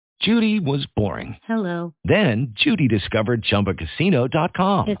Judy was boring. Hello. Then Judy discovered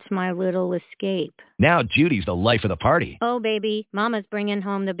ChumbaCasino.com. It's my little escape. Now Judy's the life of the party. Oh, baby, mama's bringing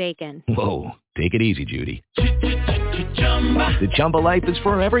home the bacon. Whoa, take it easy, Judy. The Chumba life is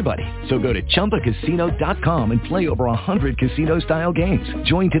for everybody. So go to ChumbaCasino.com and play over 100 casino-style games.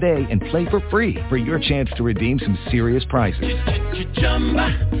 Join today and play for free for your chance to redeem some serious prizes.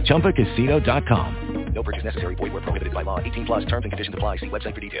 ChumbaCasino.com. No purchase necessary. Void where prohibited by law. 18 plus terms and conditions apply. See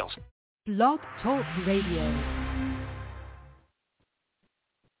website for details. Blog Talk Radio.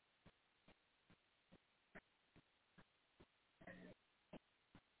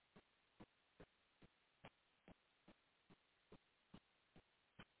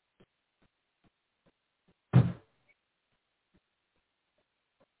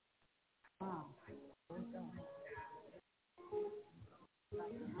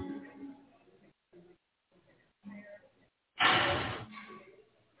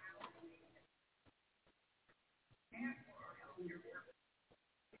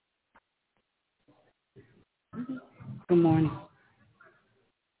 Good morning.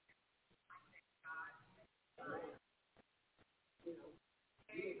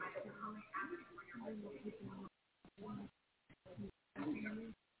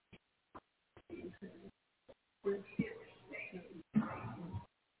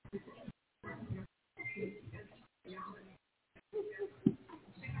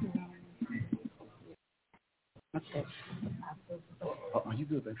 Okay. Are you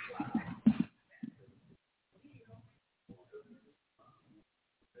good, baby?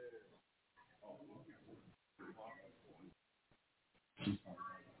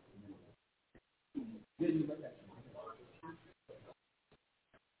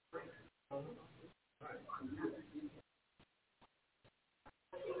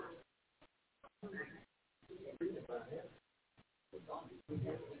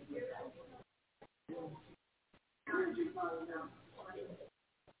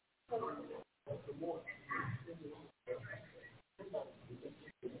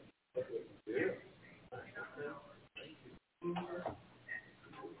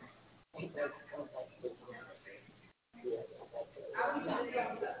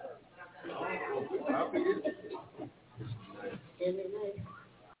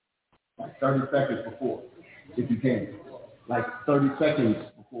 Like 30 seconds before, if you can. Like 30 seconds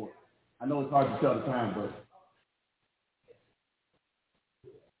before. I know it's hard to tell the time, but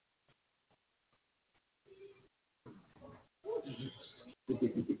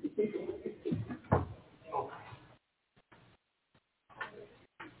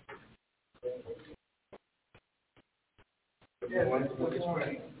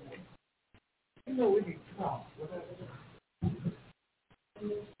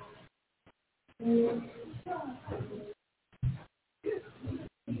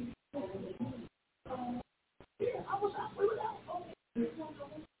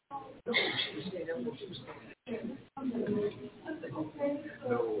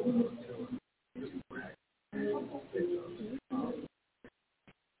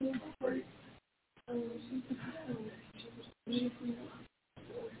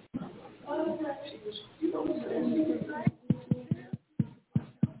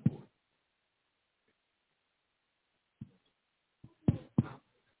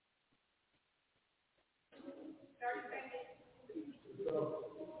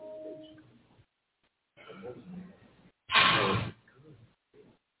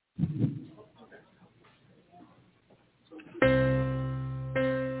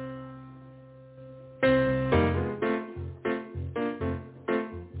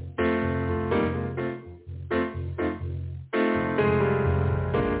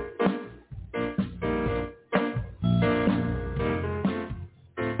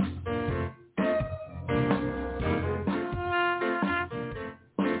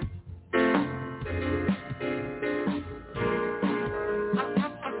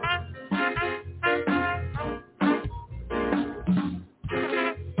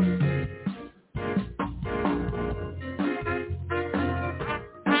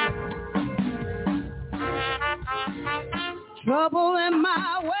trouble in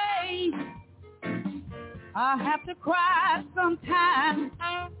my way, I have to cry sometimes.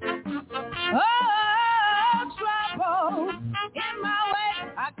 Oh, trouble in my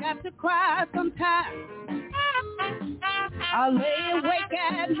way, I got to cry sometimes. I lay awake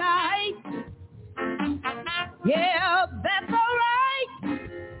at night. Yeah, that's all right.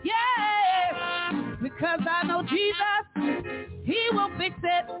 Yeah, because I know Jesus, he will fix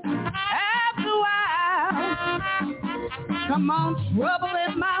it after a while. Come on, trouble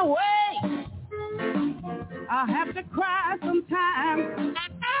in my way, I have to cry sometimes.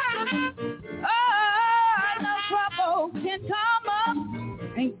 Oh, no trouble can come up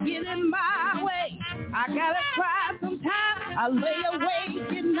and get in my way. I gotta cry sometimes. I lay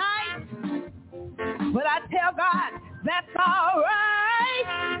awake at night, but I tell God that's all right.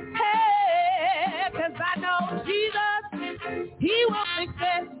 Hey, 'cause I know Jesus, He will fix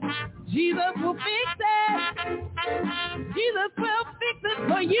it. Jesus will fix it. Jesus will fix it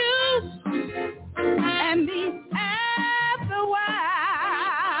for you and me after a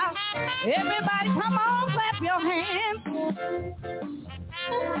while. Everybody, come on, clap your hands.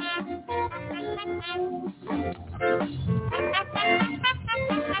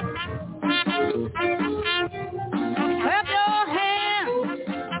 Clap your hands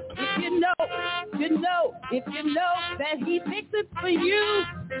if you know that He fixed it for you.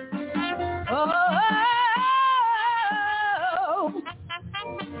 Oh.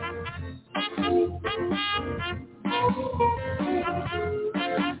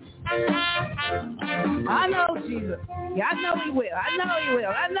 I know Jesus. Yeah, I know He will. I know He will.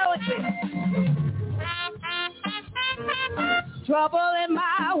 I know He will. Trouble in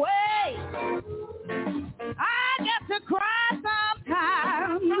my way. I got to cry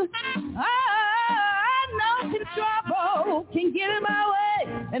sometimes. Oh, I know trouble can get in my way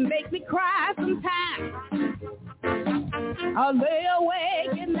and make me cry sometimes. I'll lay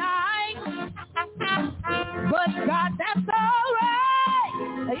awake at night, but God, that's all right.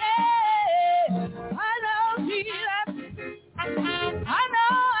 Yeah, I know Jesus. I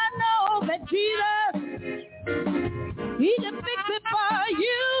know that Jesus, He can fix it for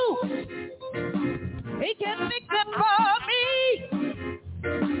you. He can fix it for me.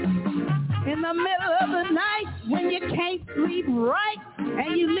 In the middle of the night when you can't sleep right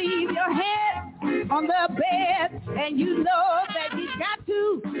and you leave your head on the bed and you know that you got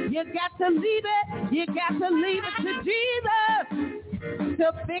to leave it. You got to leave it to Jesus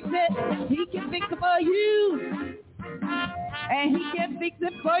to fix it. He can fix it for you. And He can fix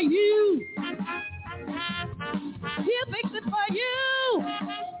it for you. He'll fix it for you.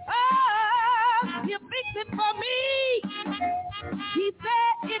 Oh, He'll fix it for me. He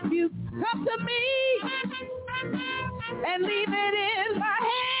said, if you come to me and leave it in my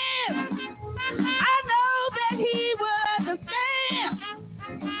hands, I know that He will understand.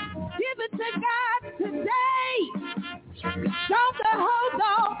 Give it to God today. Don't hold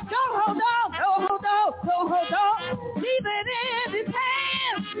on. Don't hold on. Don't hold on. Don't hold on. Leave it in His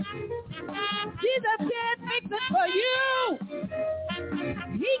hands. Jesus can fix it for you.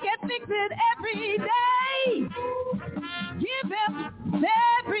 He can fix it every day. Give Him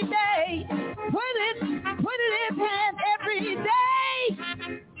every day. Put it in His hand every day.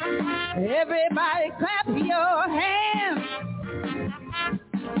 Everybody clap your hands.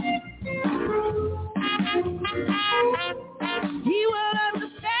 He will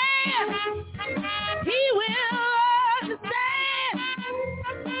understand. He will understand.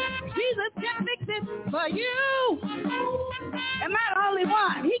 Jesus can fix it for you. Am I the only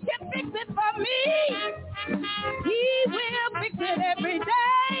one? He can fix it for me. He will fix it every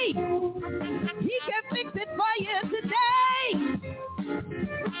day. He can fix it for you today.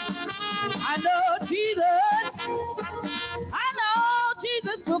 I know Jesus. I know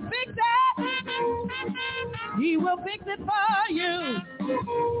Jesus will fix it. He will fix it for you.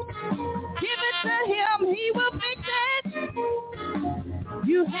 Give it to Him. He will fix it.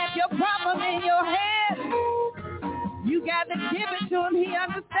 You have your problem in your head. You got to give it to Him. He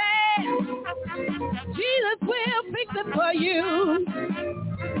understands. Jesus will fix it for you.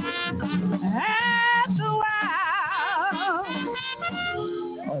 After a while.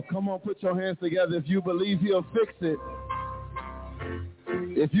 Oh, come on, put your hands together if you believe He'll fix it.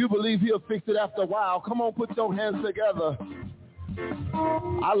 If you believe He'll fix it after a while, come on, put your hands together.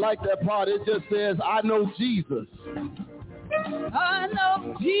 I like that part. It just says, I know Jesus. I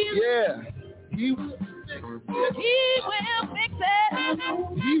know Jesus. Yeah. He will fix it. He will fix it.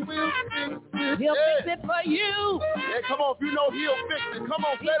 He will fix it. He'll fix it for you. Yeah, come on. If you know He'll fix it, come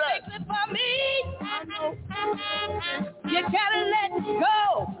on, say that. He'll fix it for me. I know. You gotta let go.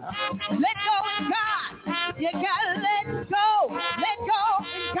 Let go in God. You gotta let go. Let go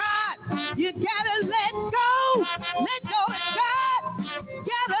in God. You gotta let go. Let go in God.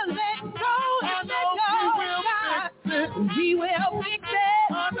 Gotta let go and let go in God. He will fix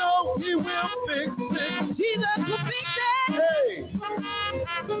it. I know He will fix it. Jesus will fix it. Hey.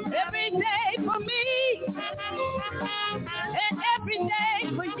 Every day for me. And every day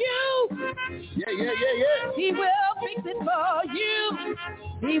for you. Yeah. He will fix it for you.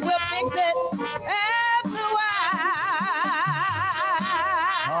 He will fix it after a while.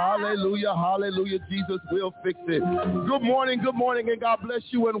 Hallelujah, hallelujah. Jesus will fix it. Good morning, and God bless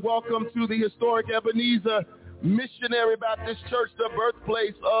you, and welcome to the historic Ebenezer Missionary Baptist Church, the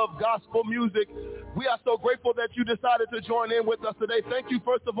birthplace of gospel music. We are so grateful that you decided to join in with us today. Thank you,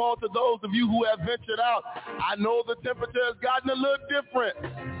 first of all, to those of you who have ventured out. I know the temperature has gotten a little different,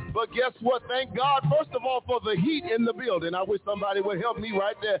 but guess what? Thank God, first of all, for the heat in the building. I wish somebody would help me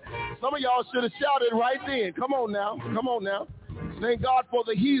right there. Some of y'all should have shouted right then. Come on now. Thank God for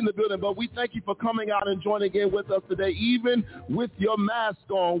the heat in the building, but we thank you for coming out and joining in with us today. Even with your mask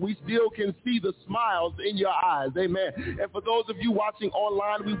on, we still can see the smiles in your eyes. Amen. And for those of you watching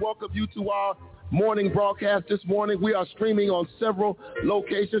online, we welcome you to our morning broadcast this morning. We are streaming on several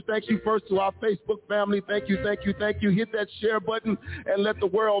locations. Thank you first to our Facebook family. Thank you. Hit that share button and let the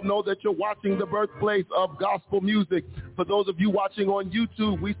world know that you're watching the birthplace of gospel music. For those of you watching on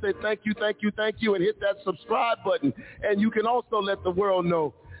YouTube, we say thank you, and hit that subscribe button. And you can also let the world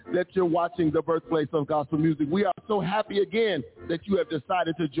know that you're watching the birthplace of gospel music. We are so happy again that you have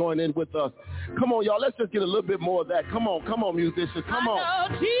decided to join in with us. Come on, y'all, let's just get a little bit more of that. Come on, musicians, come on. I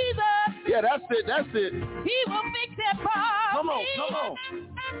know Jesus. Yeah, that's it. He will fix it for Come me. on.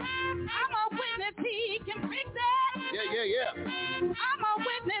 I'm a witness, he can fix it. Yeah. I'm a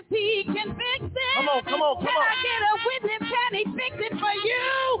witness, he can fix it. Come on. Can I get a witness? Can he fix it for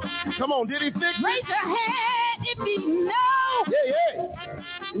you? Come on, did he fix it? Raise your hand if you know. Yeah.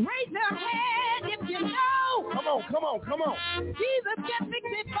 Raise your hand if you know. Come on. Jesus can fix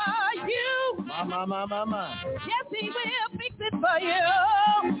it for you. My. Yes, he will fix it for you.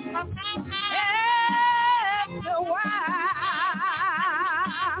 After a while.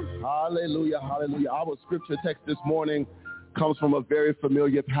 Hallelujah. Our scripture text this morning comes from a very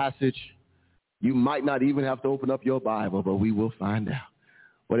familiar passage. You might not even have to open up your Bible, but we will find out.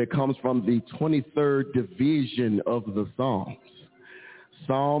 But it comes from the 23rd division of the Psalms.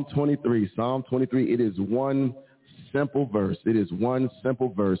 Psalm 23, it is one simple verse.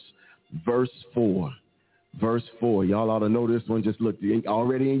 Verse 4. Y'all ought to know this one. Just look,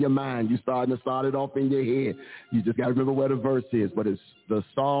 already in your mind. You starting to start it off in your head. You just got to remember where the verse is. But it's the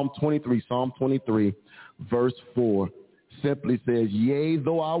Psalm 23, verse 4, simply says, yea,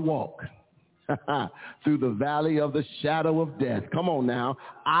 though I walk through the valley of the shadow of death. Come on now.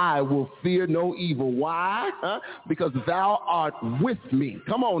 I will fear no evil. Why? Because thou art with me.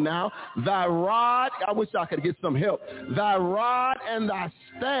 Come on now. Thy rod, I wish I could get some help. Thy rod and thy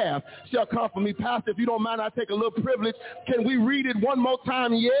staff shall comfort me. Pastor, if you don't mind, I take a little privilege. Can we read it one more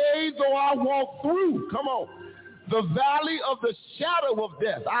time? Yea, though I walk through. Come on. The valley of the shadow of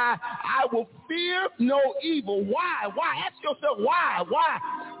death. I will fear no evil. Why? Ask yourself why?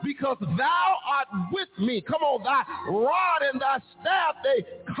 Because thou art with me. Come on, thy rod and thy staff, they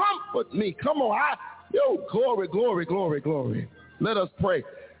comfort me. Come on, glory. Let us pray.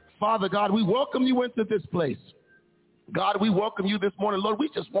 Father God, we welcome you into this place. God, we welcome you this morning. Lord, we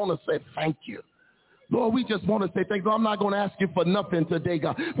just want to say thank you. Lord, we just want to say thank you. I'm not going to ask you for nothing today,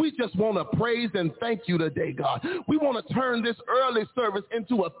 God. We just want to praise and thank you today, God. We want to turn this early service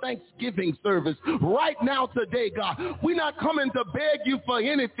into a Thanksgiving service right now today, God. We're not coming to beg you for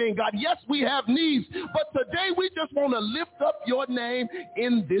anything, God. Yes, we have needs, but today we just want to lift up your name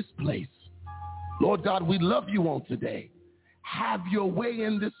in this place. Lord God, we love you on today. Have your way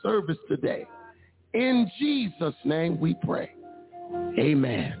in this service today. In Jesus' name we pray.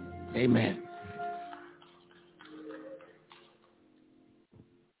 Amen.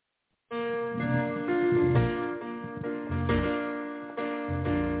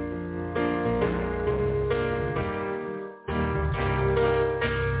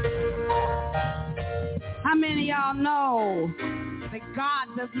 How many of y'all know that God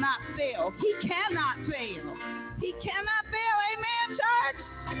does not fail? He cannot fail. Amen, church?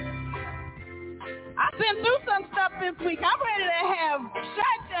 I've been through some stuff this week. I'm ready to have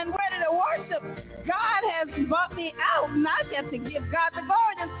church and ready to worship. God has brought me out, and I get to give God the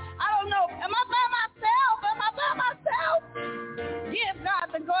glory. I don't know. Am I by myself? Give God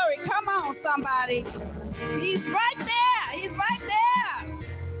the glory. Come on, somebody. He's right there.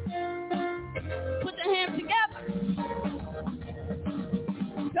 Put your hands together.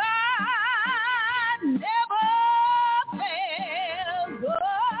 God never fails.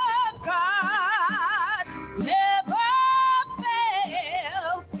 Oh, God never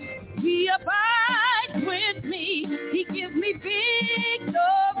fails. He abides with me. He gives me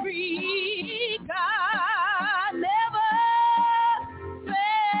victory. God never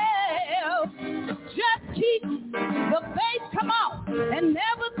fails. Just keep the faith, come on, and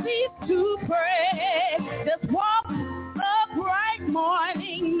never cease to pray. Just walk upright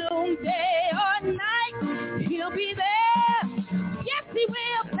morning, noonday, or night. He'll be there. Yes, he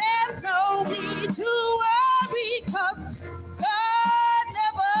will.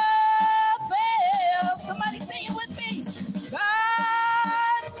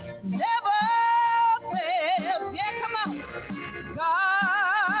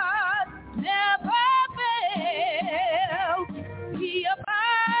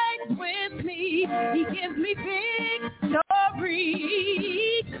 He gives me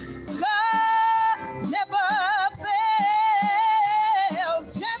victory. God never fails.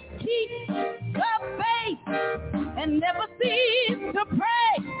 Just keep the faith and never cease to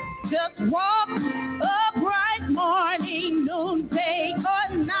pray. Just walk upright morning, noonday,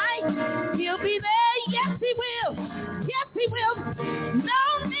 or night. He'll be there. Yes, he will. Yes, he will.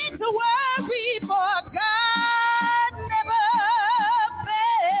 No need to worry, for God never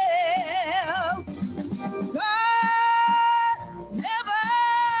fails. God never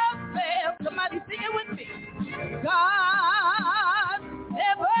fails. Somebody sing it with me. God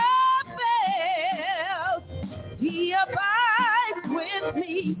never fails. He abides with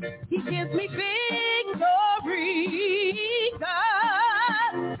me. He gives me victory.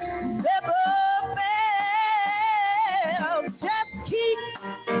 God never fails. Just keep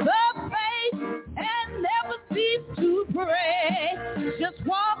the faith and never cease to pray. Just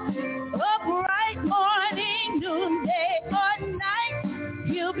walk upright morning, noonday, or night.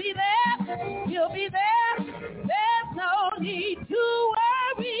 He'll be there. He'll be there. There's no need to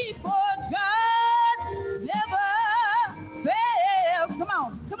worry, for God never fails. Come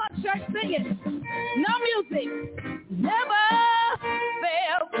on, church, sing it. No music. Never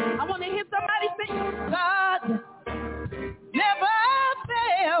fails. I want to hear somebody sing. God never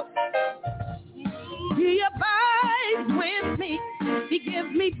fails. He abides with me. He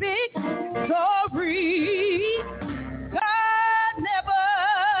gives me victory. God never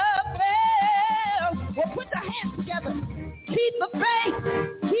fails. Well, put your hands together. Keep the faith.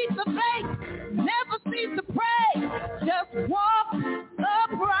 Keep the faith. Never cease to pray. Just walk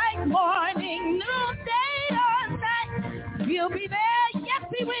upright morning, noonday, or night. He'll be there. Yes,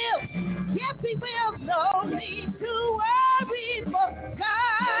 he will. Yes, he will. No need to worry, for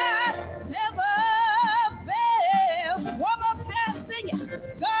God never fails. One more time, sing it.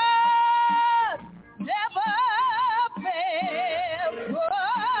 God never fails. Oh,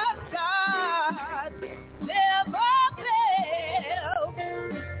 God never fails.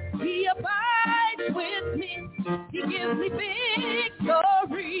 He abides with me. He gives me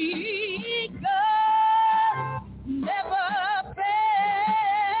victory. God never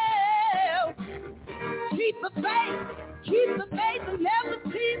fails. Keep the faith. Keep the faith and never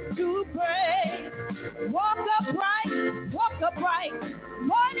cease to pray. Walk upright. Walk upright.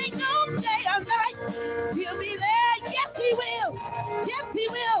 Morning, noonday, or night. He'll be there. Yes, he will. Yes, he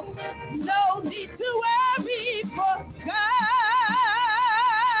will. No need to worry, for God.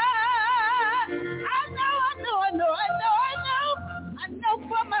 I know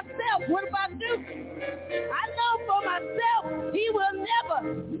for myself. What about you? I know for myself. He will never,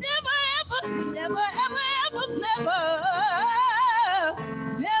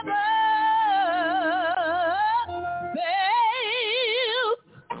 ever fail.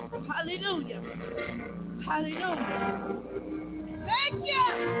 Hallelujah. Hallelujah. Thank you.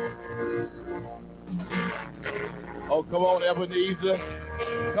 Oh, come on, Ebenezer.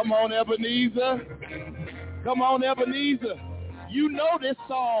 Come on, Ebenezer. Come on, Ebenezer. You know this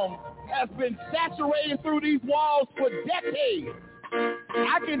song has been saturated through these walls for decades.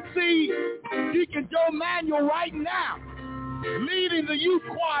 I can see Deacon Joe Manuel right now leading the youth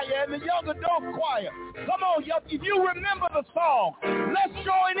choir and the young adult choir. Come on, if you remember the song, let's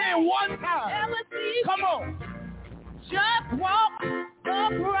join in one time. Come on. Just walk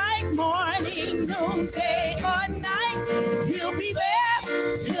upright morning, noonday, or night. He'll be there.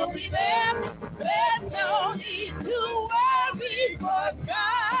 He'll be there. There's no need to worry, for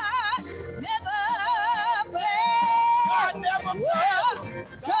God never fails. God never fails.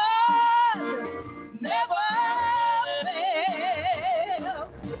 God never fails.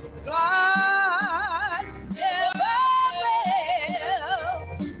 God never fails.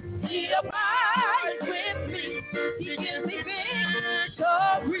 He abides with me. He gives me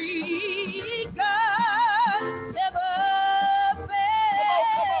victory. God never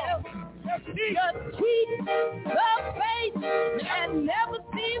fails. Just keep the faith and never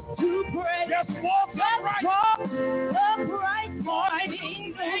cease to pray. Just walk upright. Upright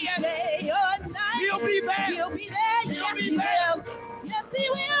morning, day or night. He'll be there. He'll be there. Yes, he will. Yes, he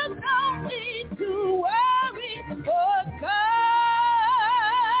will. No need to worry, for God,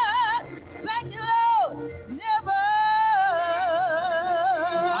 thank you, Lord, never.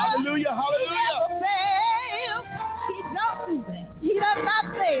 Hallelujah, hallelujah. Never fail. He don't do that. He does not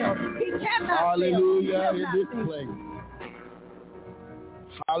fail. He cannot Hallelujah fail. in this place.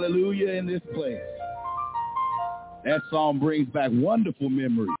 Hallelujah in this place. That song brings back wonderful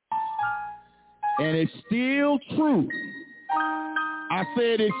memories. And it's still true. I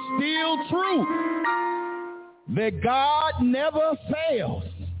said it's still true that God never fails.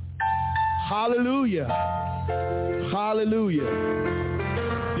 Hallelujah. Hallelujah.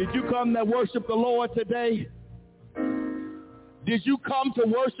 Did you come to worship the Lord today? Did you come to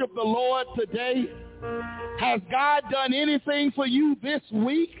worship the Lord today? Has God done anything for you this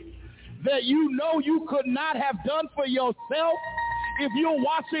week that you know you could not have done for yourself? If you're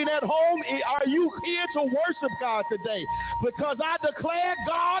watching at home, are you here to worship God today? Because I declare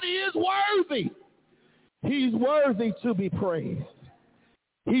God is worthy. He's worthy to be praised.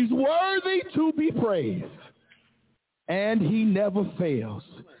 He's worthy to be praised. And he never fails.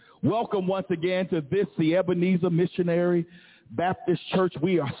 Welcome once again to the Ebenezer Missionary Baptist Church.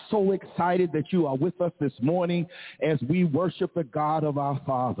 We are so excited that you are with us this morning as we worship the God of our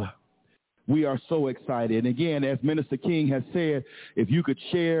Father. We are so excited. And again, as Minister King has said, if you could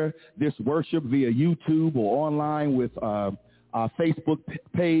share this worship via YouTube or online with our Facebook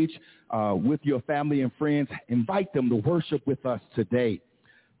page with your family and friends, invite them to worship with us today.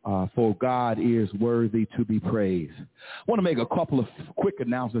 For God is worthy to be praised. I want to make a couple of quick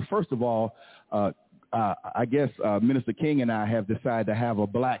announcements. First of all, I guess Minister King and I have decided to have a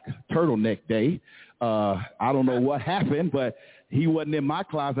black turtleneck day. I don't know what happened, but he wasn't in my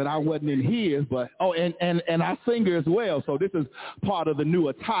closet. I wasn't in his. But and our singer as well. So this is part of the new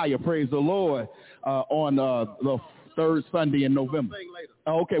attire. Praise the Lord. On the third Sunday in November.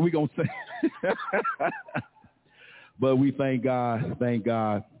 Okay, we're gonna sing. But we thank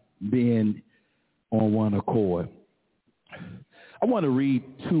God being on one accord. I want to read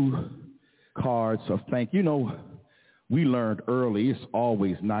two cards of thank you. You know, we learned early it's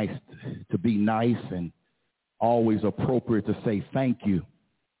always nice to be nice and always appropriate to say thank you.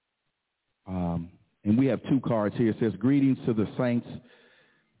 And we have two cards here. It says, greetings to the saints.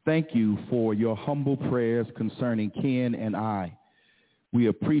 Thank you for your humble prayers concerning Ken and I. We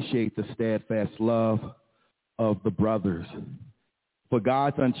appreciate the steadfast love of the brothers. For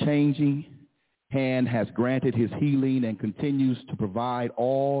God's unchanging hand has granted his healing and continues to provide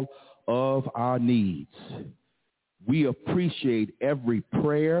all of our needs. We appreciate every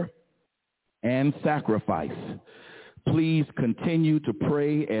prayer and sacrifice. Please continue to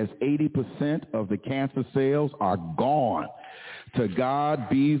pray as 80% of the cancer cells are gone. To God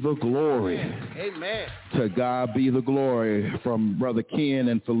be the glory. Amen. To God be the glory from Brother Ken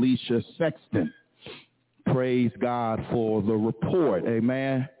and Felicia Sexton. Praise God for the report.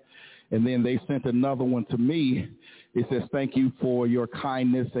 Amen. And then they sent another one to me. It says, thank you for your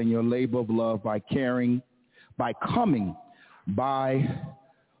kindness and your labor of love by coming by.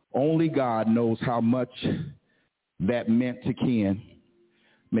 Only God knows how much that meant to Ken.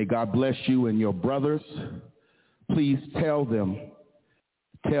 May God bless you and your brothers. Please tell them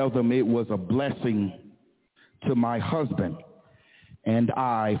it was a blessing to my husband and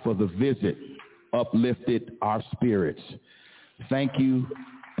I for the visit, uplifted our spirits. Thank you,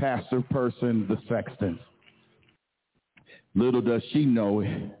 Pastor Person, the Sexton. Little does she know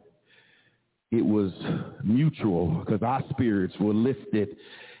it was mutual because our spirits were lifted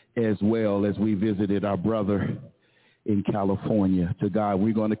as well as we visited our brother in California. To God,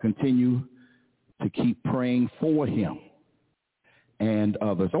 we're going to continue to keep praying for him and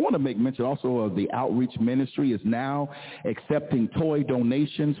others. I want to make mention also of the outreach ministry is now accepting toy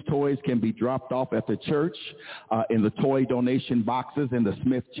donations. Toys can be dropped off at the church in the toy donation boxes in the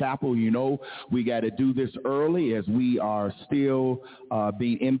Smith Chapel. You know, we got to do this early as we are still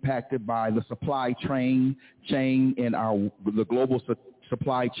being impacted by the supply chain in the global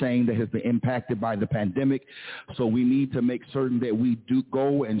supply chain that has been impacted by the pandemic. So we need to make certain that we do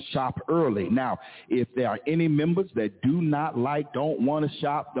go and shop early. Now, if there are any members that don't want to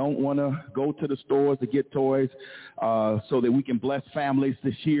shop, don't want to go to the stores to get toys so that we can bless families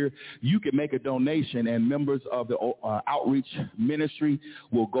this year, you can make a donation and members of the outreach ministry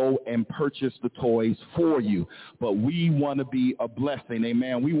will go and purchase the toys for you. But we want to be a blessing.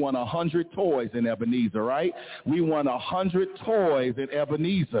 Amen. We want 100 toys in Ebenezer, right? We want 100 toys in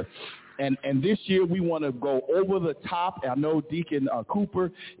Ebenezer. And this year we want to go over the top. I know Deacon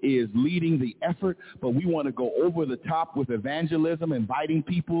Cooper is leading the effort, but we want to go over the top with evangelism, inviting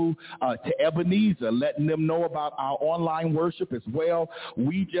people to Ebenezer, letting them know about our online worship as well.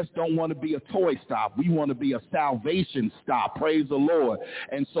 We just don't want to be a toy stop. We want to be a salvation stop. Praise the Lord.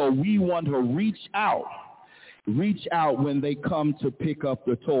 And so we want to reach out when they come to pick up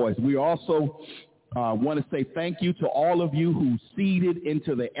the toys. We also I want to say thank you to all of you who seeded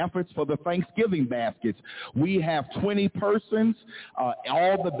into the efforts for the Thanksgiving baskets. We have 20 persons,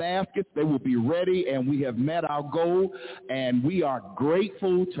 all the baskets, they will be ready, and we have met our goal, and we are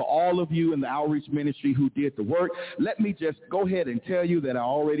grateful to all of you in the outreach ministry who did the work. Let me just go ahead and tell you that I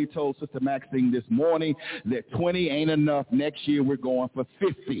already told Sister Maxine this morning that 20 ain't enough. Next year we're going for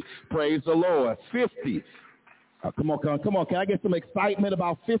 50. Praise the Lord, 50. Come on. Can I get some excitement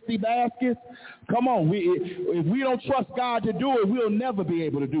about 50 baskets? Come on. If we don't trust God to do it, we'll never be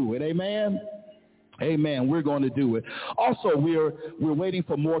able to do it. Amen? Amen. We're going to do it. Also, we're waiting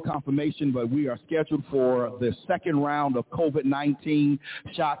for more confirmation, but we are scheduled for the second round of COVID-19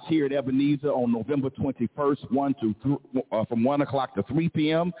 shots here at Ebenezer on November 21st, from 1 o'clock to 3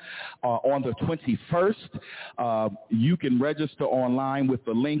 p.m. On the 21st, you can register online with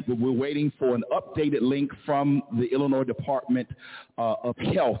the link, but we're waiting for an updated link from the Illinois Department of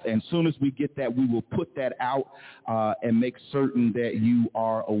Health. And as soon as we get that, we will put that out and make certain that you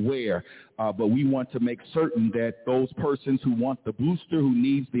are aware. But we want to make certain that those persons who want the booster, who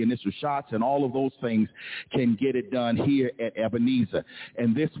needs the initial shots and all of those things can get it done here at Ebenezer.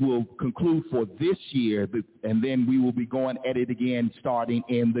 And this will conclude for this year, and then we will be going at it again starting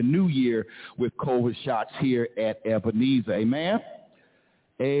in the new year with COVID shots here at Ebenezer. Amen?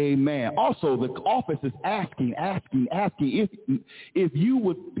 Amen. Also, the office is asking if you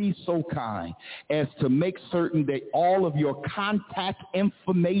would be so kind as to make certain that all of your contact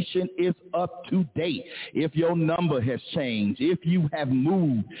information is up to date. If your number has changed, if you have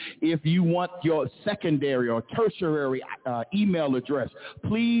moved, if you want your secondary or tertiary email address,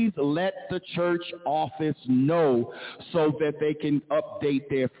 please let the church office know so that they can update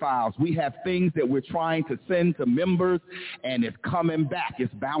their files. We have things that we're trying to send to members, and it's coming back.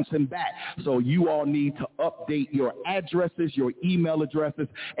 It's bouncing back. So you all need to update your addresses, your email addresses.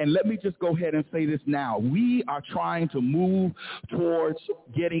 And let me just go ahead and say this now. We are trying to move towards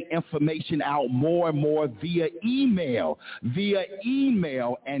getting information out more and more via email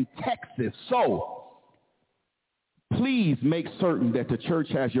and text. So please make certain that the church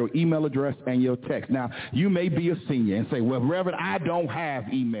has your email address and your text. Now, you may be a senior and say, well, Reverend, I don't have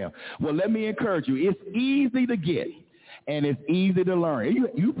email. Well, let me encourage you. It's easy to get. And it's easy to learn.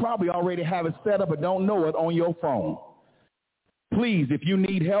 You probably already have it set up but don't know it on your phone. Please, if you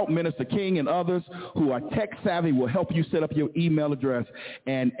need help, Minister King and others who are tech savvy will help you set up your email address.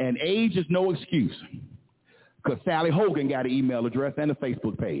 And age is no excuse, because Sally Hogan got an email address and a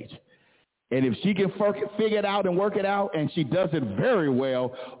Facebook page. And if she can figure it out and work it out, and she does it very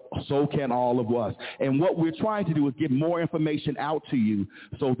well, so can all of us. And what we're trying to do is get more information out to you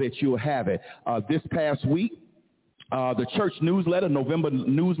so that you'll have it. This past week, the church newsletter, November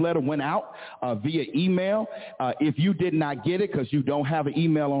newsletter, went out via email. If you did not get it because you don't have an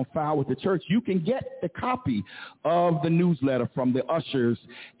email on file with the church, you can get the copy of the newsletter from the ushers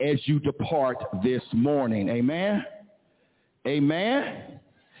as you depart this morning. Amen? Amen?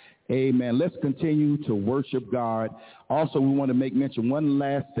 Amen. Let's continue to worship God. Also, we want to make mention one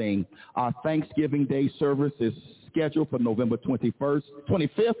last thing. Our Thanksgiving Day service is scheduled for November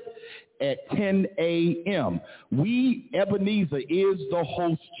 25th at 10 a.m. We, Ebenezer, is the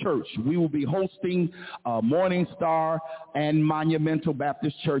host church. We will be hosting Morning Star and Monumental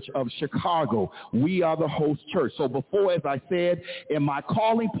Baptist Church of Chicago. We are the host church. So before, as I said, in my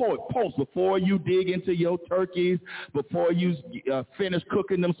calling post, before you dig into your turkeys, before you finish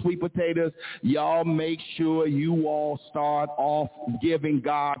cooking them sweet potatoes, y'all make sure you all start off giving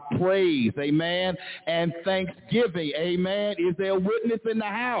God praise, amen, and thanksgiving, amen. Is there a witness in the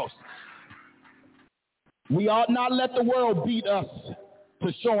house? We ought not let the world beat us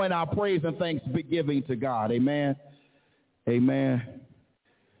to showing our praise and thanksgiving to God. Amen. Amen.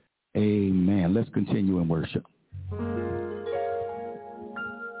 Amen. Let's continue in worship.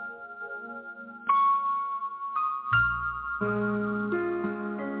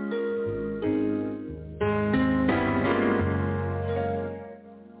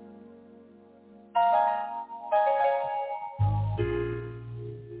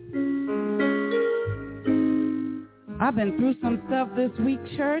 I've been through some stuff this week,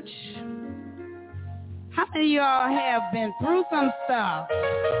 church. How many of y'all have been through some stuff?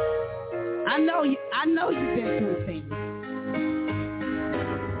 I know you've been through things.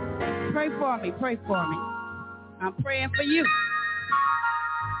 Pray for me. I'm praying for you.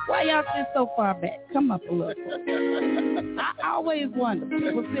 Why y'all sit so far back? Come up a little. I always wonder,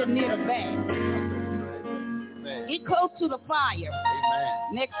 people sitting near the back. Get close to the fire.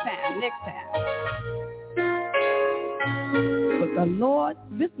 Next time. But the Lord,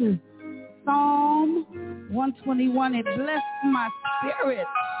 this is Psalm 121. It blessed my spirit.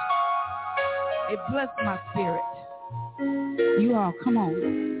 It blessed my spirit. You all, come on.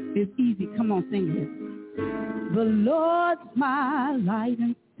 It's easy. Come on, sing this. The Lord's my light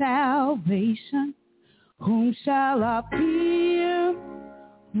and salvation. Whom shall I fear?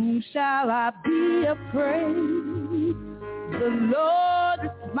 Whom shall I be afraid? The Lord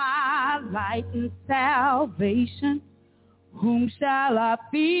is my light and salvation. Whom shall I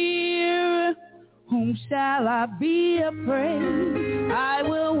fear? Whom shall I be afraid? I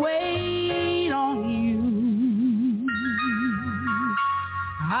will wait on you.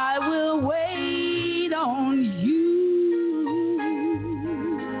 I will wait on you.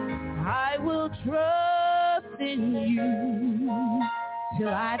 I will trust in you till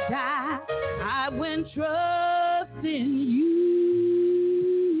I die. I will trust in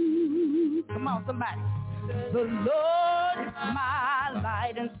you. Come on, somebody. The Lord is my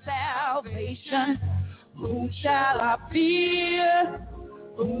light and salvation. Whom shall I fear?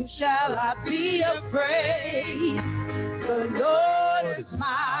 Whom shall I be afraid? The Lord is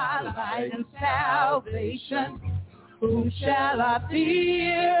my light and salvation. Whom shall I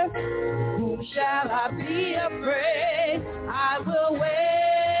fear? Whom shall I be afraid? I will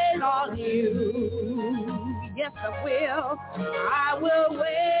wait on you. Yes, I will. I will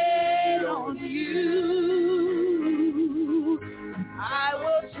wait on you. I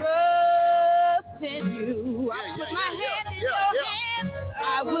will trust in you. I put my hand in your hand.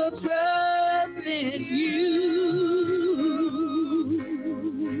 I will trust in you.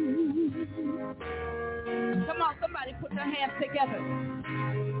 Come on, somebody put their hands together.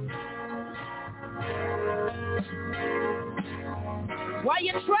 While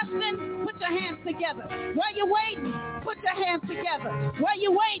you're trusting, put your hands together. While you're waiting, put your hands together. While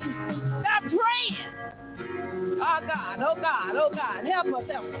you're waiting, stop praying. Oh God, oh God, oh God, help us,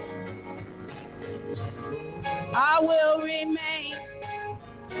 help us. I will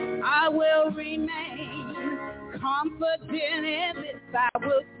remain confident in this. I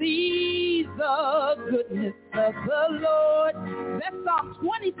will see the goodness of the Lord. That's Psalm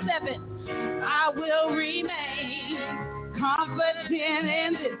 27. I will remain confident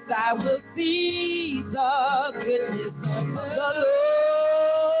in this. I will see the goodness of the Lord.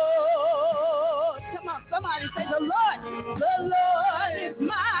 Come on, somebody say the Lord. The Lord is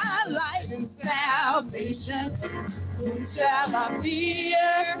my light and salvation. Whom shall I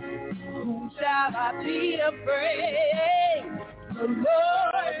fear? Whom shall I be afraid? The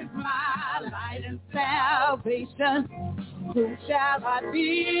Lord is my light and salvation. Whom shall I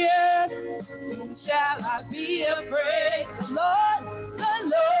fear? Whom shall I be afraid? The Lord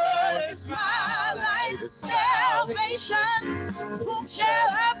is my light and salvation. Whom shall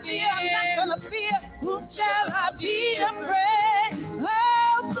I fear? I'm not gonna fear. Whom shall I be afraid?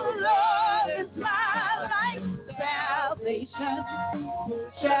 Oh, the Lord is my light and salvation. Whom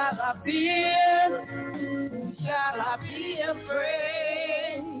shall I fear? Whom shall I be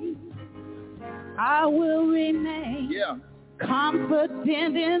afraid? I will remain confident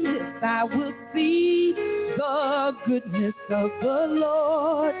in this. I will see the goodness of the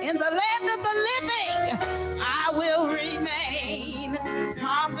Lord in the land of the living. I will remain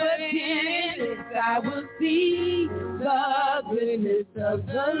confident in this. I will see the goodness of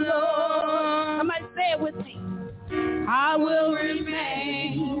the Lord. Somebody say it with me. I will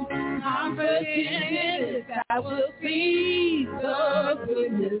remain confident in this. I will see the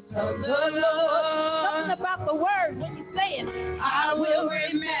goodness of the Lord. Something about the word when you say it. I will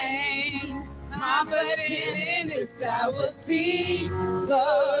remain confident in this. I will see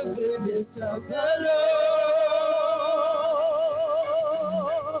the goodness of the Lord.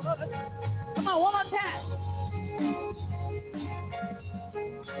 Come on, one more time.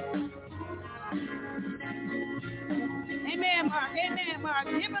 Amen, Mark. Amen, Mark.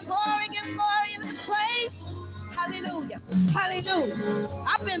 Give him glory in this place. Hallelujah. Hallelujah.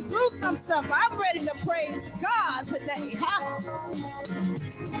 I've been through some stuff. I'm ready to praise God today. Huh?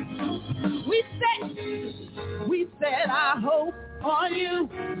 We set our hope on you.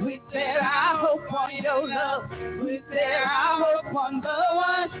 We set our hope on your love. We set our hope on the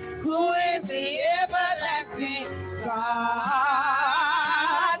one who is the everlasting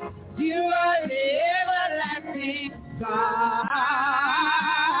God. You are the everlasting God.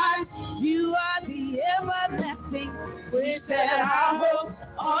 You are the everlasting. We set our hope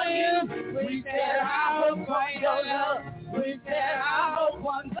on you. We set our hope on your love. We set our hope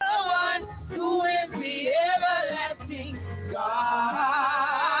on the one who is the everlasting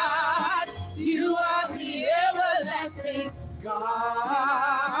God. You are the everlasting God.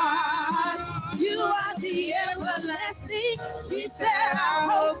 You are the everlasting. We set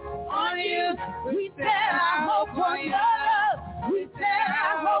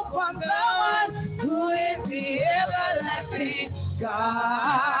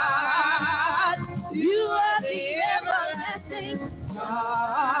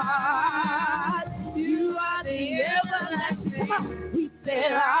We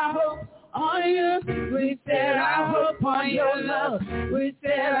set our hope on you. We set our hope on your love. We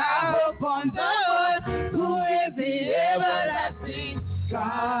set our hope on the Lord, who is the everlasting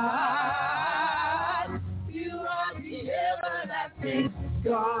God. You are the everlasting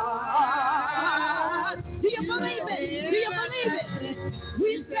God. Do you believe it? Do you believe it?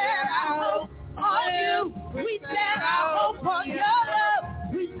 We set our hope on you. We set our hope on your love.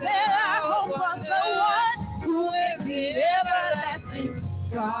 We set our hope on the one who is the everlasting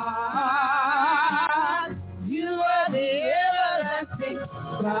God. You are the everlasting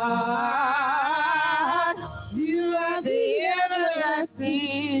God. You are the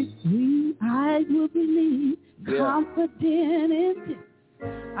everlasting. I will believe, confident in this.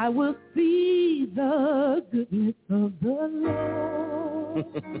 I will see the goodness of the Lord.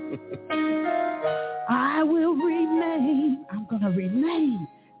 I will remain, I'm going to remain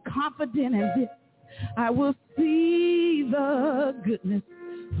confident in this. I will see the goodness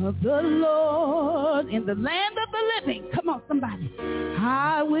of the Lord in the land of the living. Come on, somebody.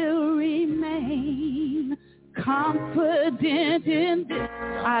 I will remain confident in this.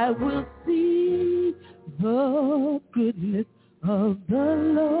 I will see the goodness of the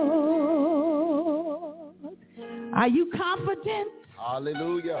Lord. Are you confident?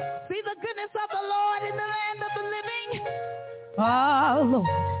 Hallelujah. See the goodness of the Lord in the land of the living. Oh, Lord.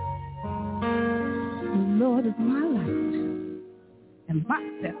 The Lord is my light and my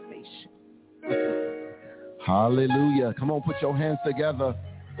salvation. Hallelujah. Come on, put your hands together.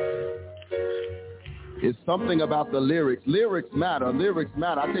 It's something about the lyrics. Lyrics matter. Lyrics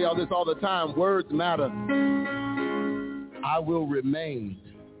matter. I tell y'all this all the time. Words matter. I will remain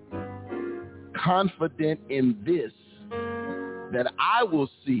confident in this, that I will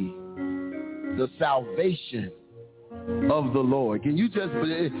see the salvation of the Lord. Can you just,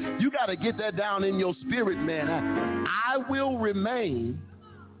 you got to get that down in your spirit, man. I will remain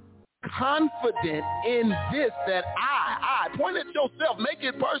confident in this, that I point at yourself, make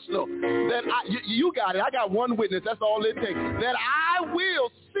it personal, that you got it. I got one witness. That's all it takes. That I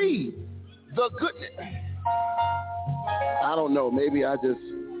will see the goodness. I don't know. Maybe I just,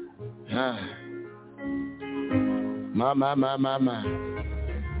 my.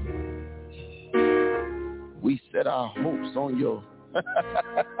 We set our hopes on your.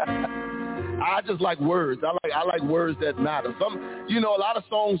 I just like words. I like words that matter. Some, a lot of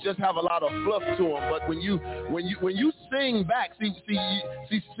songs just have a lot of fluff to them. But when you sing back, see.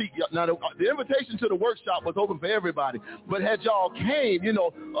 Now the invitation to the workshop was open for everybody. But had y'all came,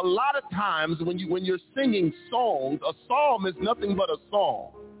 a lot of times when you're singing songs, a psalm is nothing but a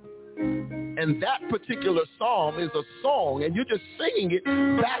song. And that particular psalm is a song, and you're just singing it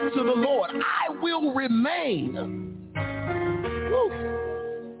back to the Lord. I will remain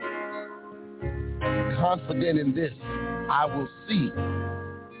confident in this. I will see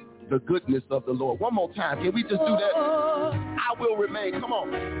the goodness of the Lord. One more time. Can we just do that? I will remain. Come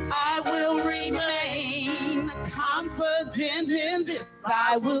on. I will remain confident in this.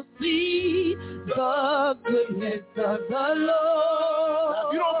 I will see the goodness of the Lord. Now,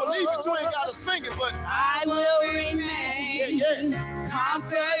 if you don't believe it, you ain't got to sing it, but I will remain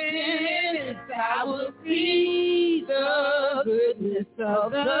confident in this. I will see the goodness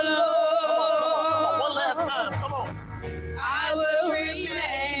of the Lord. Come on. One last time. Come on. I will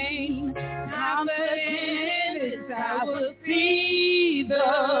remain confident in this. I will see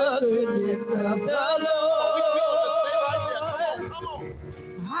the goodness of the Lord.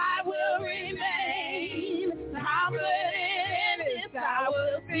 I will remain confident in this. I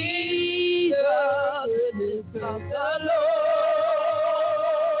will see the goodness of the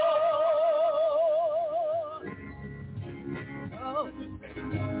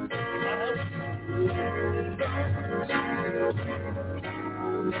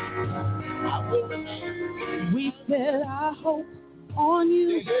We set our hope on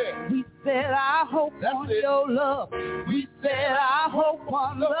you. We set our hope on your love. We set our hope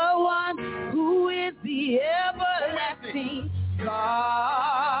on the one who is the everlasting God.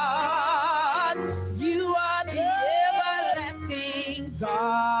 You are the everlasting God.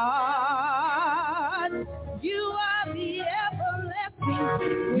 You are the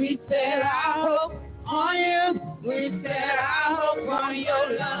everlasting. We set our hope on you. We set our hope on your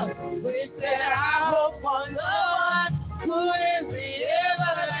love. We set our hope on the one who is the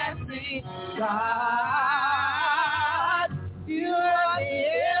everlasting God. You are the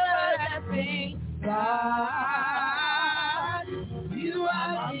everlasting God. You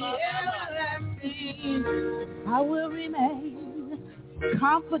are the everlasting. I will remain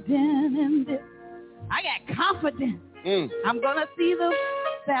confident in this. I got confidence. I'm going to see the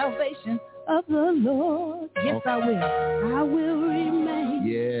salvation of the Lord. Yes, I will. I will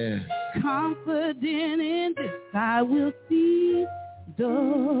remain confident in this. I will see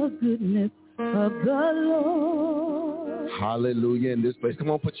the goodness of the Lord. Hallelujah in this place. Come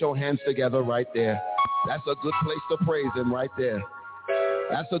on, put your hands together right there. That's a good place to praise him right there.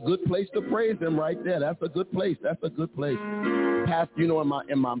 That's a good place to praise him right there. That's a good place. That's a good place. Pastor, you know, in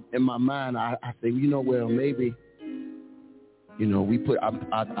my mind, I say, you know, well, maybe, you know,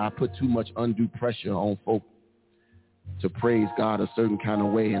 I put too much undue pressure on folk to praise God a certain kind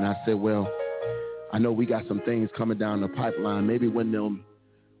of way. And I said, well, I know we got some things coming down the pipeline. Maybe when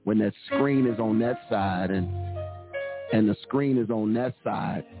that screen is on that side and the screen is on that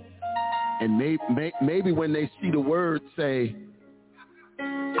side, and maybe when they see the word say,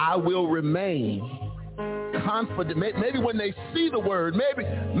 I will remain confident. Maybe when they see the word,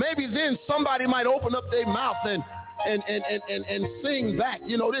 maybe then somebody might open up their mouth and sing back.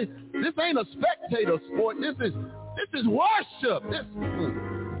 You know, this ain't a spectator sport. This is worship.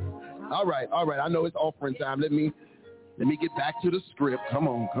 All right. I know it's offering time. Let me get back to the script. Come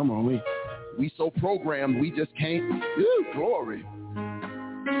on. We so programmed, we just can't. Woo, glory.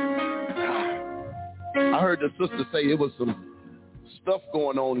 I heard the sister say it was some stuff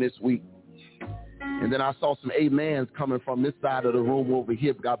going on this week. And then I saw some amens coming from this side of the room over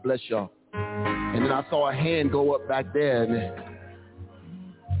here. God bless y'all. And then I saw a hand go up back there.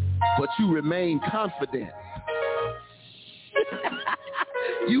 But you remain confident.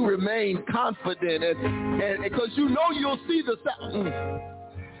 You remain confident. And because you know you'll see the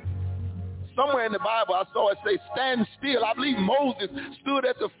somewhere in the Bible, I saw it say, stand still. I believe Moses stood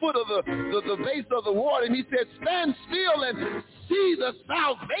at the foot of the base of the water, and he said, stand still and see the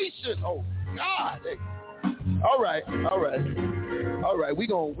salvation. Oh, God. All right. We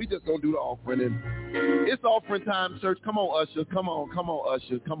just gonna do the offering. And it's offering time, church. Come on, ushers. Come on,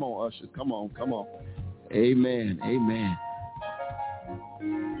 ushers. Come on. Amen.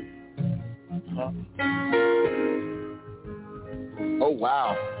 Oh,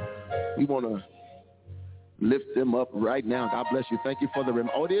 wow. We want to lift them up right now. God bless you. Thank you for the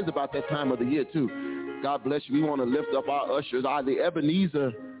Oh, it is about that time of the year, too. God bless you. We want to lift up our ushers, the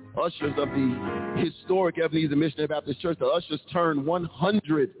Ebenezer ushers of the historic Ebenezer Missionary Baptist Church. The ushers turn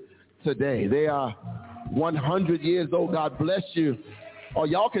 100 today. They are 100 years old. God bless you. Oh,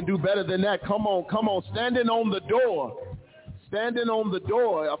 y'all can do better than that. Come on. Standing on the door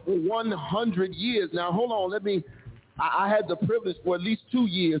for 100 years. Now, hold on. I had the privilege for at least 2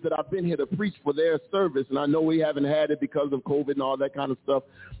 years that I've been here to preach for their service, and I know we haven't had it because of COVID and all that kind of stuff,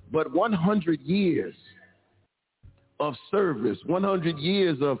 but 100 years of service, 100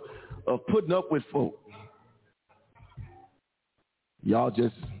 years of putting up with folk. Y'all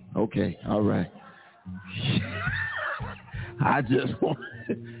just, okay, all right. I just want,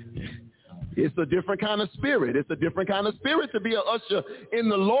 it's a different kind of spirit. It's a different kind of spirit to be an usher in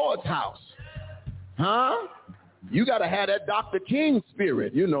the Lord's house. Huh? You got to have that Dr. King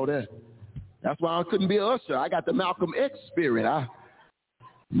spirit. You know that. That's why I couldn't be an usher. I got the Malcolm X spirit.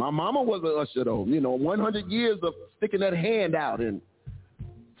 My mama was an usher, though. 100 years of sticking that hand out and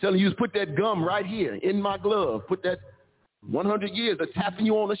telling you to put that gum right here in my glove. Put that 100 years of tapping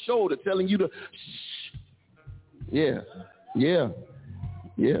you on the shoulder, telling you to shh. Yeah.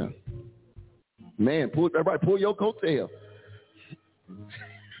 Man, pull your coattail.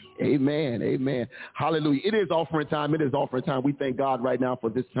 Amen. Hallelujah. It is offering time. We thank God right now for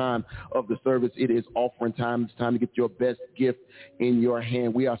this time of the service. It is offering time. It's time to get your best gift in your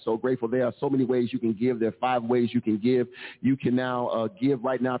hand. We are so grateful. There are so many ways you can give. There are 5 ways you can give. You can now give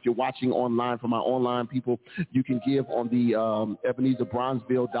right now. If you're watching online, from our online people, you can give on the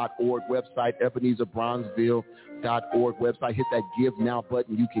EbenezerBronzeville.org website, EbenezerBronzeville.org website. Hit that Give Now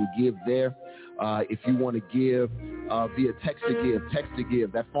button. You can give there. If you want to give via text to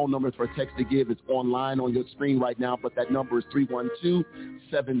give. That phone number for text to give is online on your screen right now, but that number is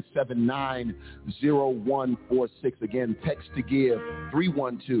 312-779-0146. Again, text to give,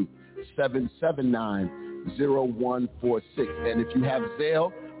 312-779-0146. And if you have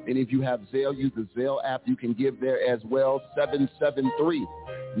Zelle, use the Zelle app. You can give there as well,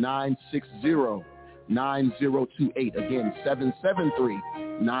 773-960-9028. Again,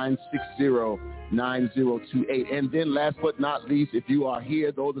 773-960-9028. And then last but not least, if you are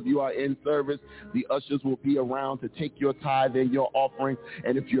here, those of you who are in service, the ushers will be around to take your tithe and your offering.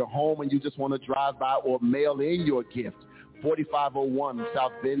 And if you're home and you just want to drive by or mail in your gift, 4501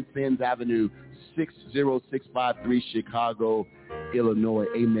 South Vincennes Avenue, 60653, Chicago, Illinois.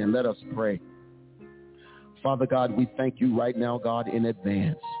 Amen. Let us pray. Father God, we thank you right now, God, in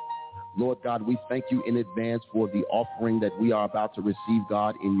advance Lord God, we thank you in advance for the offering that we are about to receive,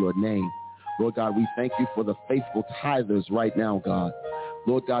 God, in your name. Lord God, we thank you for the faithful tithers right now, God.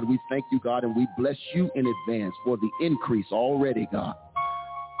 Lord God, we thank you, God, and we bless you in advance for the increase already, God.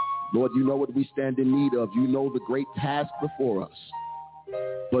 Lord, you know what we stand in need of. You know the great task before us.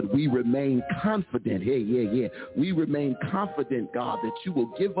 But we remain confident. We remain confident, God, that you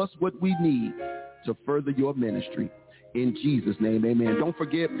will give us what we need to further your ministry. In Jesus' name, amen. Don't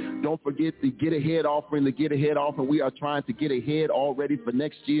forget the Get Ahead offering, We are trying to get ahead already for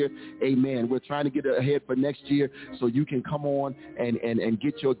next year. Amen. We're trying to get ahead for next year so you can come on and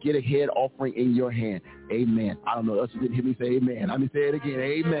get your Get Ahead offering in your hand. Amen. I don't know. You didn't hear me say amen. Let me say it again.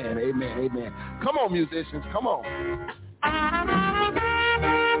 Amen. Amen. Amen. Come on, musicians. Come on.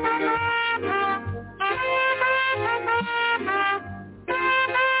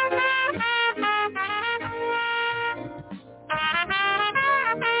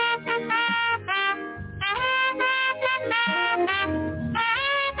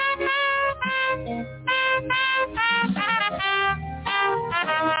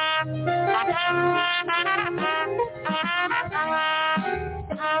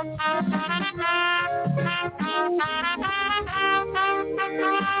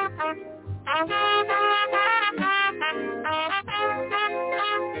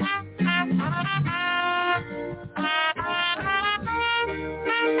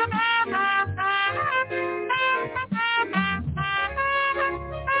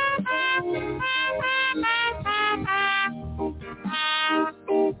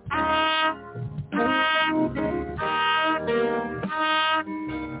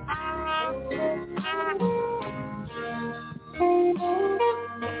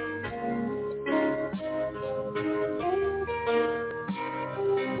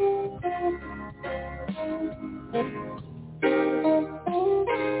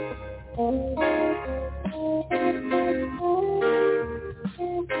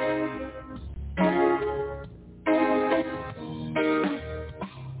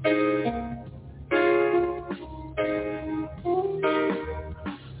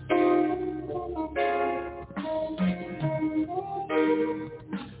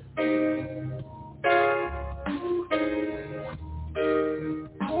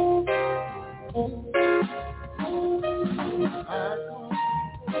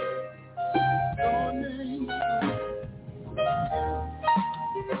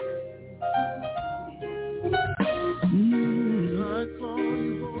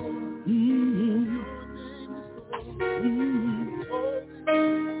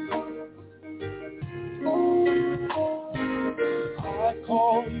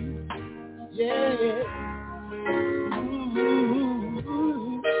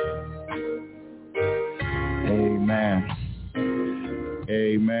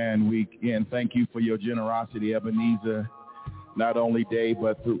 Thank you for your generosity, Ebenezer, not only today,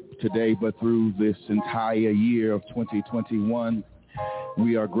 but through this entire year of 2021.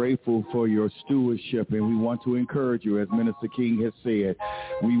 We are grateful for your stewardship, and we want to encourage you, as Minister King has said.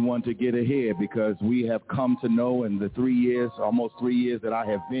 We want to get ahead because we have come to know in the almost 3 years that I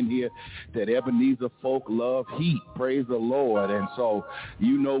have been here, that Ebenezer folk love heat. Praise the Lord. And so,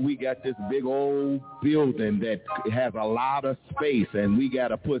 we got this big old building that has a lot of space, and we got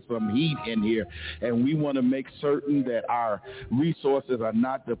to put some heat in here. And we want to make certain that our resources are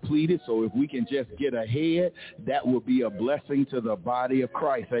not depleted. So if we can just get ahead, that will be a blessing to the body of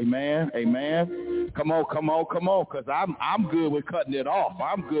Christ. Amen. Amen. Come on, because I'm good with cutting it off.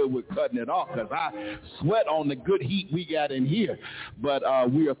 I'm good with cutting it off because I sweat on the good heat we got in here. But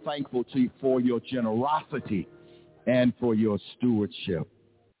we are thankful to you for your generosity and for your stewardship.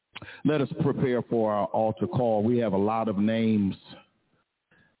 Let us prepare for our altar call. We have a lot of names.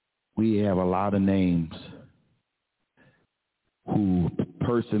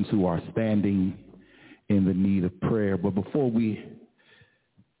 Persons who are standing in the need of prayer. But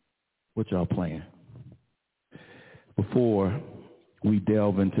what y'all playing? Before we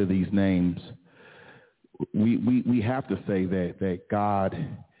delve into these names, we have to say that God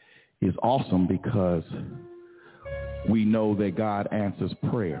is awesome because we know that God answers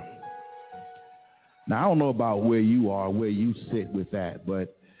prayer. Now, I don't know about where you are, where you sit with that,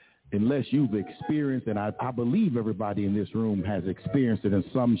 but unless you've experienced, and I believe everybody in this room has experienced it in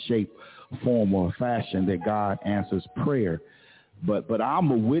some shape, form, or fashion, that God answers prayer. But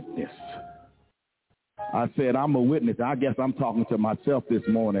I'm a witness. I said I'm a witness. I guess I'm talking to myself this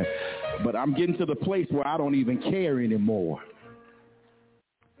morning, but I'm getting to the place where I don't even care anymore.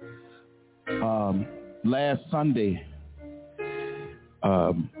 Last Sunday,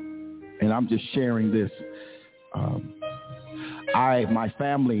 and I'm just sharing this, my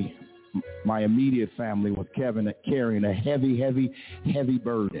family my immediate family was carrying a heavy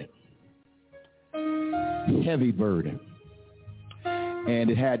burden. Heavy burden. And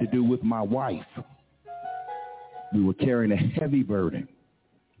it had to do with my wife. We were carrying a heavy burden.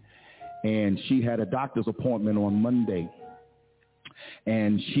 And she had a doctor's appointment on Monday.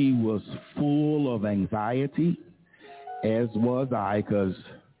 And she was full of anxiety, as was I, because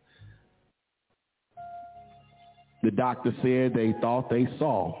the doctor said they thought they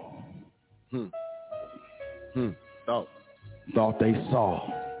saw. Thought they saw.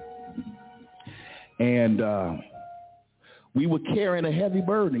 And we were carrying a heavy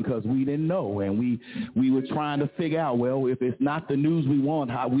burden because we didn't know. And we were trying to figure out, well, if it's not the news we want,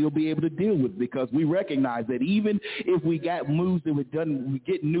 how we'll be able to deal with it, because we recognize that even if we got news that we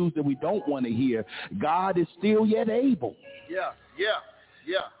get news that we don't want to hear, God is still yet able. Yeah.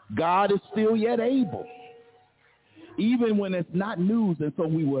 God is still yet able, even when it's not news. And so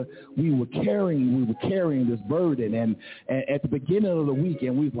we were carrying this burden, and at the beginning of the week,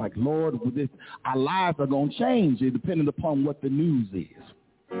 and we was like, Lord, our lives are going to change depending upon what the news is.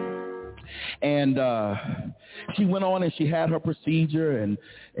 And she went on and she had her procedure, and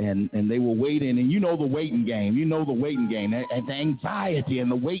they were waiting. And you know the waiting game. And the anxiety and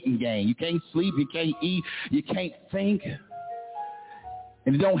the waiting game. You can't sleep, you can't eat, you can't think.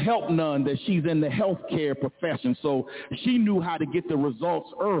 And it don't help none that she's in the healthcare profession, so she knew how to get the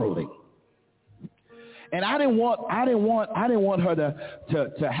results early. And I didn't want her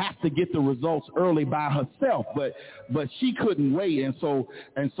to have to get the results early by herself, but she couldn't wait. And so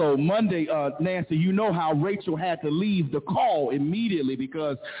Monday, Nancy, you know how Rachel had to leave the call immediately,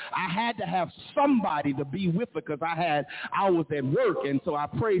 because I had to have somebody to be with her, because I was at work. And so I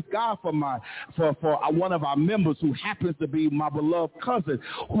praise God for one of our members who happens to be my beloved cousin,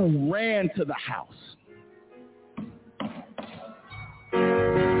 who ran to the house.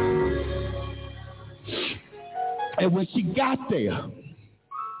 And when she got there,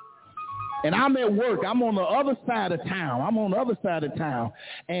 and I'm at work, I'm on the other side of town,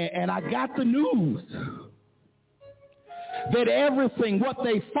 and I got the news that everything, what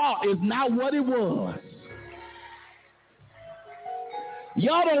they thought, is not what it was.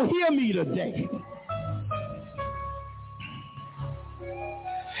 Y'all don't hear me today.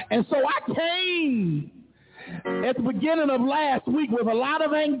 And so I came at the beginning of last week with a lot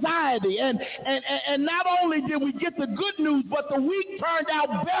of anxiety, and not only did we get the good news, but the week turned out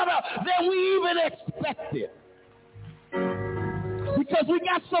better than we even expected, because we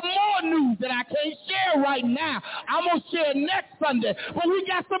got some more news that I can't share right now. I'm going to share next Sunday, but we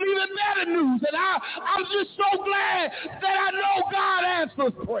got some even better news, and I'm just so glad that I know God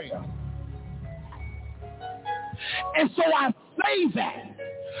answers prayer. And so I say that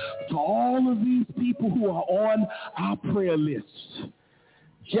to all of these people who are on our prayer list,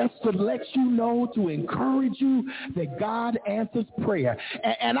 just to let you know, to encourage you that God answers prayer.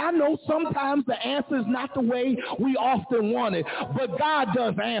 And I know sometimes the answer is not the way we often want it, but God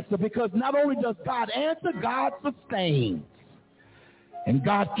does answer, because not only does God answer, God sustains. And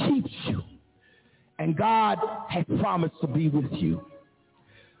God keeps you. And God has promised to be with you.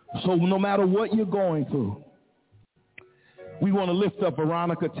 So no matter what you're going through, we want to lift up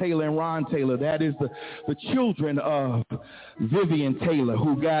Veronica Taylor and Ron Taylor. That is the children of Vivian Taylor,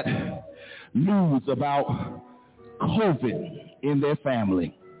 who got news about COVID in their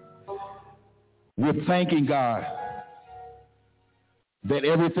family. We're thanking God that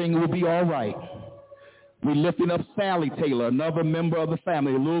everything will be all right. We're lifting up Sally Taylor, another member of the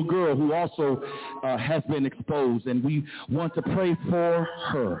family, a little girl who also has been exposed, and we want to pray for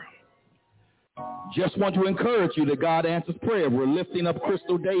her. Just want to encourage you that God answers prayer. We're lifting up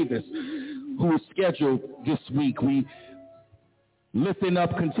Crystal Davis, who is scheduled this week. We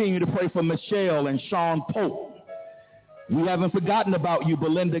continue to pray for Michelle and Sean Pope. We haven't forgotten about you,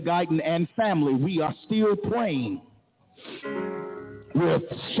 Belinda Guyton and family. We are still praying. We're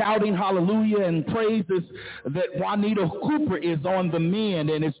shouting hallelujah and praises that Juanita Cooper is on the mend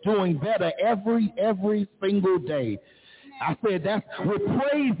and is doing better every single day. I said we're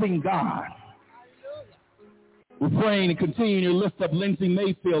praising God. We're praying and continuing to lift up Lindsay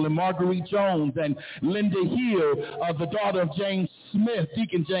Mayfield and Marguerite Jones and Linda Hill, the daughter of James Smith,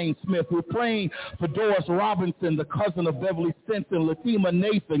 Deacon James Smith. We're praying for Doris Robinson, the cousin of Beverly Stinson, Latima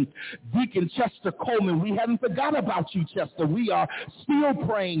Nathan, Deacon Chester Coleman. We haven't forgotten about you, Chester. We are still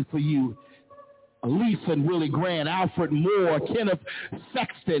praying for you. Elise and Willie Grant, Alfred Moore, Kenneth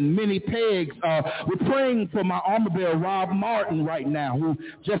Sexton, Minnie Peggs. We're praying for my armor bearer, Rob Martin, right now, who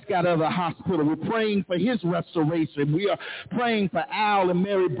just got out of the hospital. We're praying for his restoration. We are praying for Al and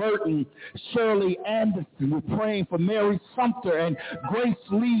Mary Burton, Shirley Anderson. We're praying for Mary Sumter and Grace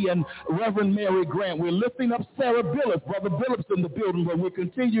Lee and Reverend Mary Grant. We're lifting up Sarah Billups, Brother Billups in the building, but we'll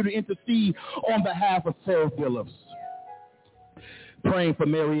continue to intercede on behalf of Sarah Billups. Praying for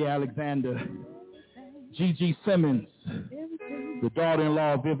Mary Alexander, Gigi Simmons, the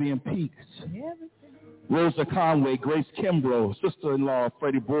daughter-in-law of Vivian Peaks, Rosa Conway, Grace Kimbrough, sister-in-law of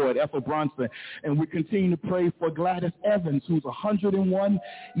Freddie Boyd, Ethel Bronson, and we continue to pray for Gladys Evans, who's 101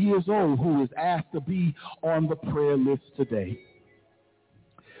 years old, who is asked to be on the prayer list today.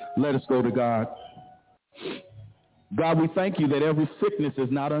 Let us go to God. God, we thank you that every sickness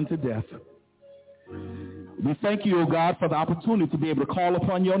is not unto death. We thank you, O God, for the opportunity to be able to call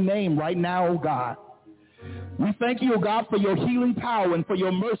upon your name right now, O God. We thank you, O God, for your healing power and for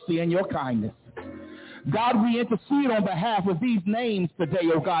your mercy and your kindness. God, we intercede on behalf of these names today,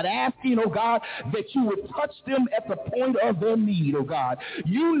 O God, asking, O God, that you would touch them at the point of their need, O God.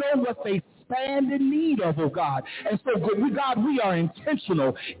 You know what they stand in need of, oh God. And so, God, we are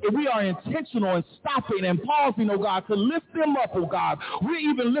intentional. We are intentional in stopping and pausing, oh God, to lift them up, oh God. We're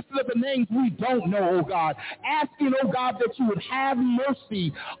even lifting up the names we don't know, oh God, asking, oh God, that you would have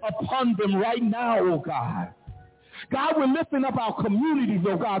mercy upon them right now, oh God. God, we're lifting up our communities,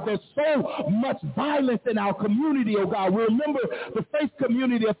 oh God. There's so much violence in our community, oh God. We remember the faith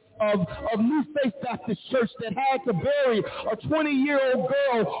community of New Faith Baptist Church that had to bury a 20-year-old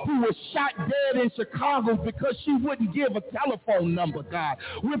girl who was shot dead in Chicago because she wouldn't give a telephone number, God.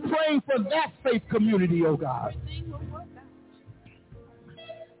 We're praying for that faith community, oh God.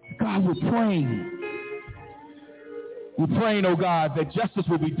 God, we're praying. We're praying, oh God, that justice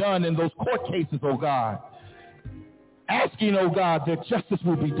will be done in those court cases, oh God. Asking, oh God, that justice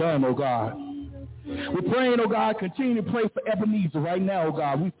will be done, oh God. We're praying, oh God, continue to pray for Ebenezer right now, oh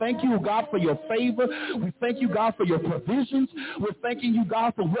God. We thank you, oh God, for your favor. We thank you, God, for your provisions. We're thanking you,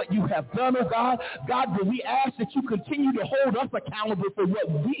 God, for what you have done, oh God. God, but we ask that you continue to hold us accountable for what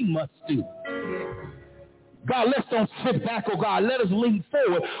we must do. God, let's don't sit back, oh God. Let us lean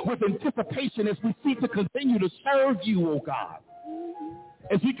forward with anticipation as we seek to continue to serve you, oh God.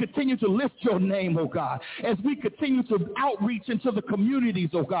 As we continue to lift your name, oh God, as we continue to outreach into the communities,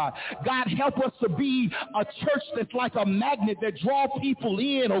 oh God. God, help us to be a church that's like a magnet that draws people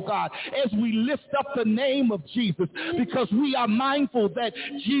in, oh God, as we lift up the name of Jesus, because we are mindful that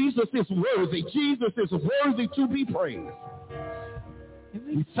Jesus is worthy. Jesus is worthy to be praised.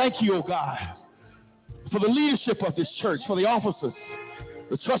 We thank you, oh God, for the leadership of this church, for the officers,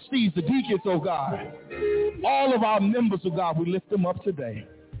 the trustees, the deacons, oh God. All of our members, oh God, we lift them up today.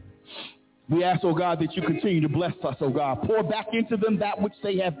 We ask, oh God, that you continue to bless us, oh God. Pour back into them that which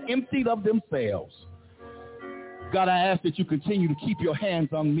they have emptied of themselves. God, I ask that you continue to keep your hands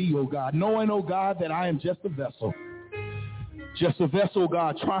on me, oh God, knowing, oh God, that I am just a vessel. Just a vessel,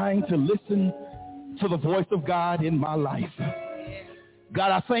 God, trying to listen to the voice of God in my life.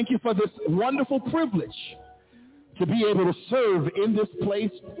 God, I thank you for this wonderful privilege to be able to serve in this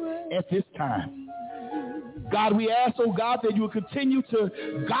place at this time. God, we ask, oh God, that you will continue to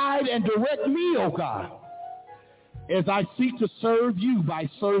guide and direct me, oh God, as I seek to serve you by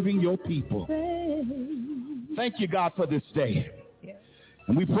serving your people. Thank you, God, for this day.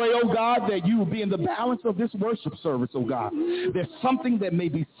 And we pray, oh God, that you will be in the balance of this worship service, oh God. There's something that may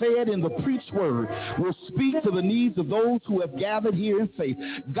be said in the preached word will speak to the needs of those who have gathered here in faith.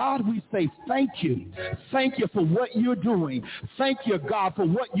 God, we say thank you. Thank you for what you're doing. Thank you, God, for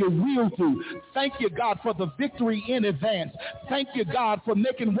what you will do. Thank you, God, for the victory in advance. Thank you, God, for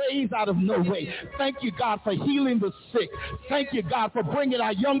making ways out of no way. Thank you, God, for healing the sick. Thank you, God, for bringing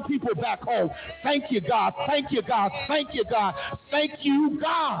our young people back home. Thank you, God. Thank you, God. Thank you, God. Thank you,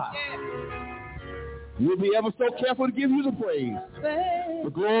 God. We'll be ever so careful to give you the praise,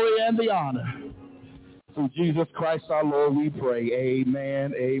 the glory, and the honor. Through Jesus Christ our Lord we pray.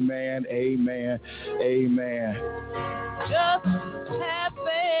 Amen, amen, amen, amen. Just have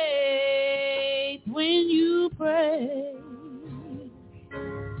faith when you pray.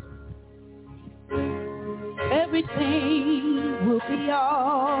 Everything will be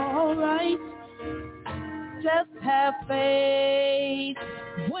all right. Just have faith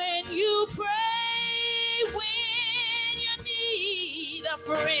when you pray, when you need a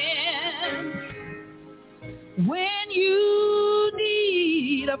friend. When you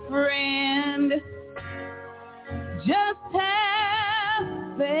need a friend, just have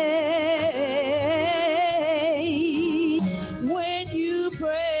faith when you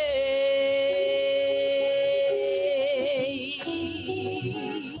pray.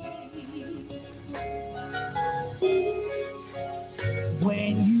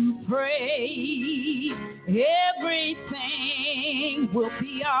 pray, everything will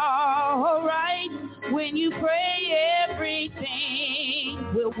be all right. When you pray,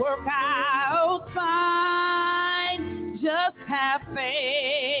 everything will work out fine. Just have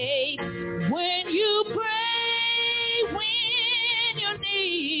faith. When you pray, when you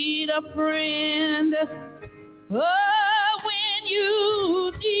need a friend, oh, when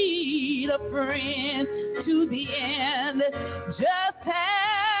you need a friend to the end, just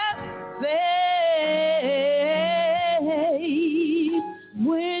have faith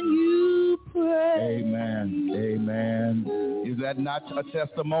when you pray. Amen. Amen. Is that not a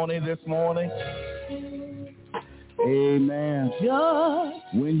testimony this morning? Amen.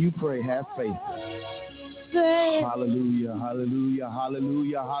 Just when you pray, have faith. Hallelujah, hallelujah,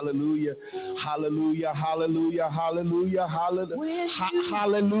 hallelujah, hallelujah, hallelujah, hallelujah, hallelujah,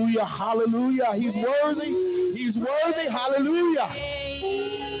 hallelujah, hallelujah. He's worthy. He's worthy. Hallelujah.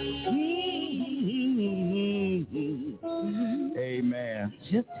 Amen.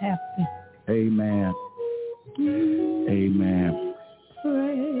 just have faith. Amen. Amen.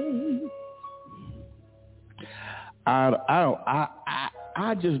 Pray.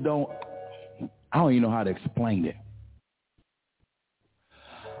 I just don't. I don't even know how to explain it.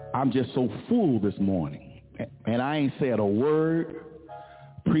 I'm just so full this morning. And I ain't said a word,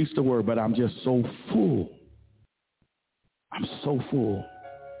 preached a word, but I'm just so full. I'm so full.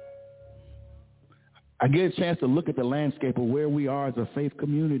 I get a chance to look at the landscape of where we are as a faith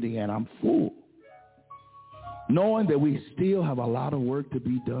community, and I'm full. Knowing that we still have a lot of work to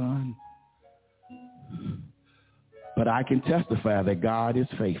be done. But I can testify that God is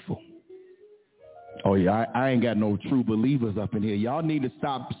faithful. Oh, yeah, I ain't got no true believers up in here. Y'all need to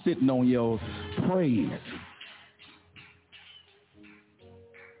stop sitting on your praise.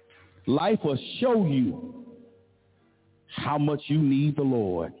 Life will show you how much you need the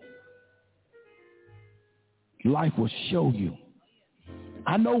Lord. Life will show you.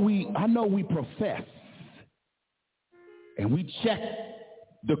 I know we profess, and we check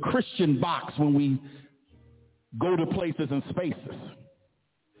the Christian box when we go to places and spaces.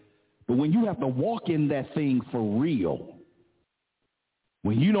 But when you have to walk in that thing for real,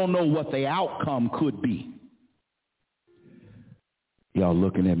 when you don't know what the outcome could be, y'all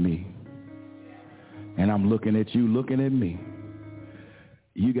looking at me, and I'm looking at you, looking at me.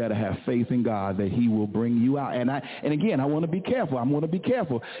 You got to have faith in God that he will bring you out. And again, I want to be careful. I want to be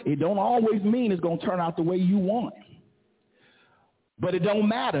careful. It don't always mean it's going to turn out the way you want. But it don't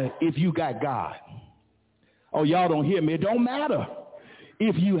matter if you got God. Oh, y'all don't hear me. It don't matter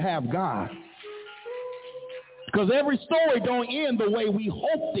if you have God. Because every story don't end the way we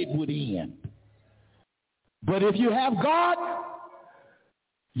hoped it would end. But if you have God,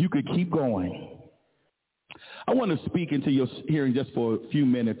 you could keep going. I want to speak into your hearing just for a few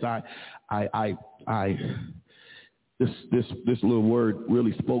minutes. This little word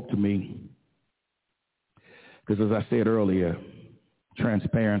really spoke to me. Because as I said earlier,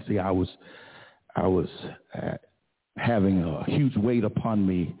 transparency, I was having a huge weight upon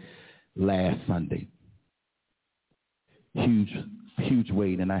me last Sunday. Huge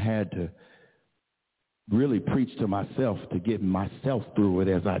weight. And I had to really preach to myself to get myself through it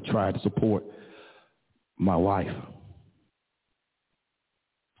as I tried to support my wife.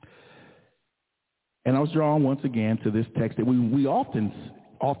 And I was drawn once again to this text that we often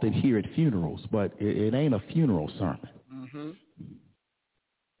hear at funerals, but it ain't a funeral sermon. Mm-hmm.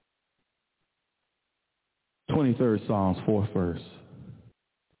 23rd Psalms, 4th verse.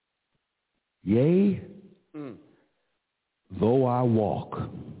 Yea, though I walk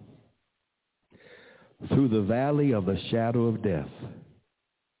through the valley of the shadow of death,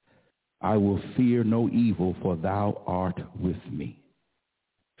 I will fear no evil, for thou art with me.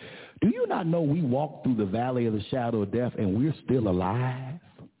 Do you not know we walk through the valley of the shadow of death and we're still alive?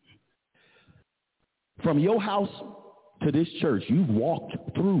 From your house to this church, you've walked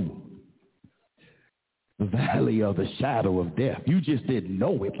through the valley of the shadow of death. You just didn't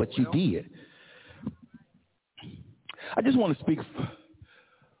know it, but you did. I just want to speak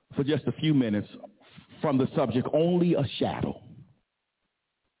for just a few minutes from the subject, only a shadow.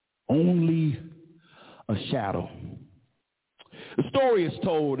 Only a shadow. The story is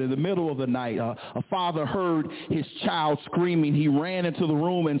told in the middle of the night. A father heard his child screaming. He ran into the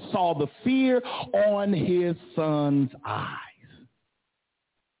room and saw the fear on his son's eyes.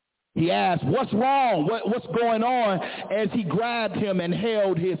 He asked, "What's wrong? What's going on?" as he grabbed him and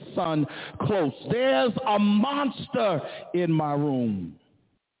held his son close. "There's a monster in my room."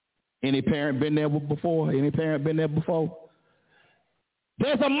 Any parent been there before? Any parent been there before?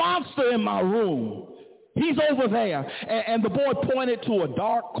 "There's a monster in my room." He's over there. And the boy pointed to a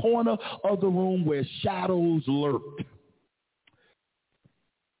dark corner of the room where shadows lurked.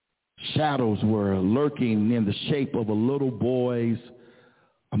 Shadows were lurking in the shape of a little boy's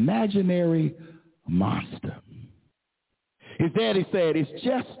imaginary monster. His daddy said, it's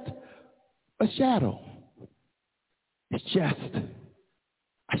just a shadow. It's just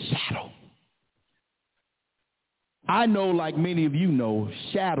a shadow. I know, like many of you know,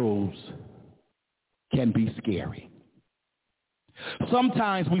 shadows can be scary.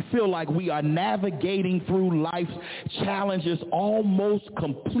 Sometimes we feel like we are navigating through life's challenges almost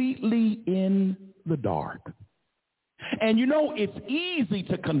completely in the dark. And you know, it's easy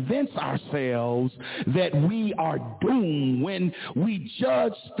to convince ourselves that we are doomed when we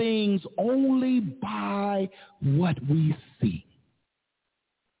judge things only by what we see.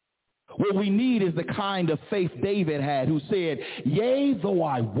 What we need is the kind of faith David had, who said, yea, though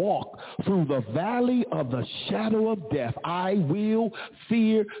I walk through the valley of the shadow of death, I will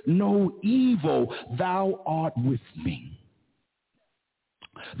fear no evil. Thou art with me.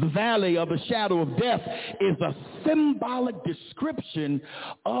 The valley of the shadow of death is a symbolic description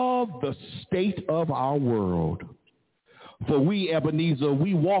of the state of our world. For we, Ebenezer,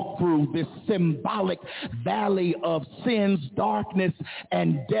 we walk through this symbolic valley of sin's darkness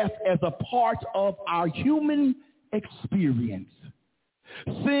and death as a part of our human experience.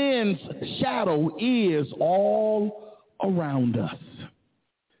 Sin's shadow is all around us.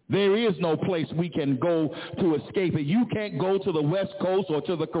 There is no place we can go to escape it. You can't go to the West Coast or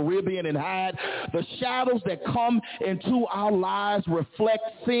to the Caribbean and hide. The shadows that come into our lives reflect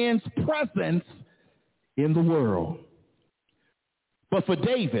sin's presence in the world. But for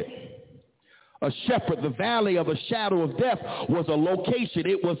David, a shepherd, the valley of the shadow of death was a location.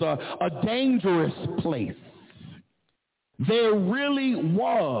 It was a dangerous place. There really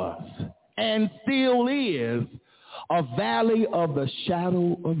was and still is a valley of the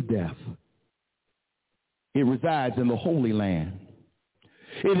shadow of death. It resides in the Holy Land.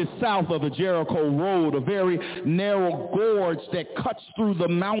 It is south of the Jericho Road, a very narrow gorge that cuts through the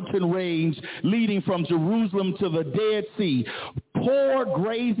mountain range leading from Jerusalem to the Dead Sea. Poor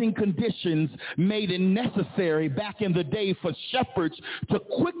grazing conditions made it necessary back in the day for shepherds to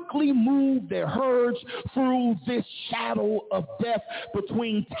quickly move their herds through this shadow of death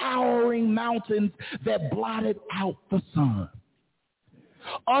between towering mountains that blotted out the sun.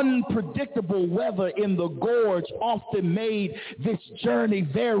 Unpredictable weather in the gorge often made this journey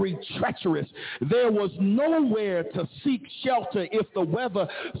very treacherous. There was nowhere to seek shelter if the weather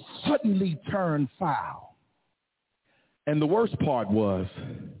suddenly turned foul. And the worst part was,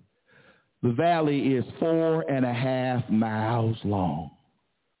 the valley is 4.5 miles long.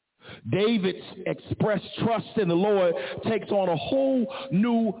 David's expressed trust in the Lord takes on a whole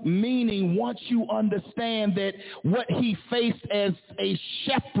new meaning once you understand that what he faced as a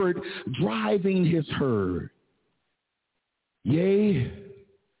shepherd driving his herd. Yea,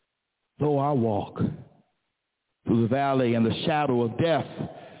 though I walk through the valley and the shadow of death,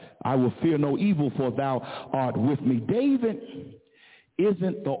 I will fear no evil, for thou art with me. David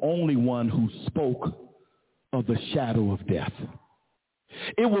isn't the only one who spoke of the shadow of death.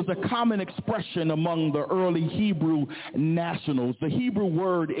 It was a common expression among the early Hebrew nationals. The Hebrew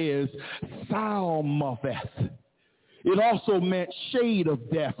word is salmaveth. It also meant shade of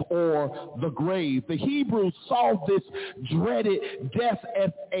death or the grave. The Hebrews saw this dreaded death as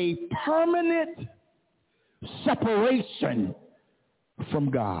a permanent separation from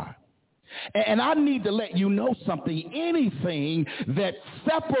God. And I need to let you know something. Anything that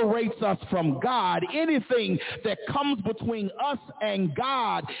separates us from God, anything that comes between us and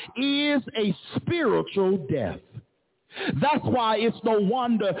God is a spiritual death. That's why it's no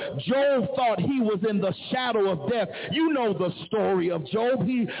wonder Job thought he was in the shadow of death. You know the story of Job.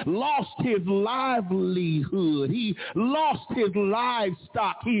 He lost his livelihood. He lost his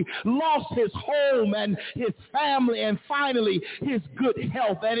livestock. He lost his home and his family and finally his good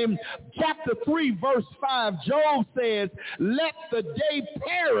health. And in chapter 3, verse 5, Job says, let the day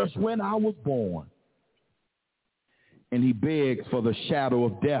perish when I was born. And he begs for the shadow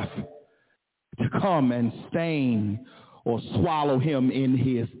of death to come and stain or swallow him in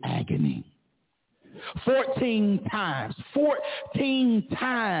his agony. 14 times,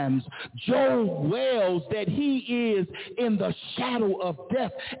 Job wails that he is in the shadow of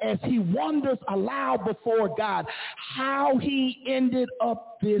death as he wonders aloud before God how he ended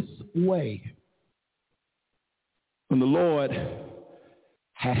up this way. When the Lord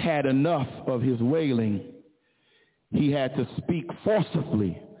had had enough of his wailing, he had to speak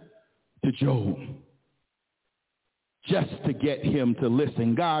forcibly to Job just to get him to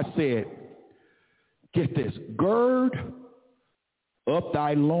listen. God said, Get this. Gird up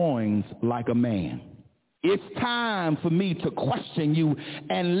thy loins like a man. It's time for me to question you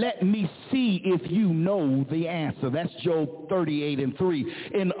and let me see if you know the answer. That's Job 38:3.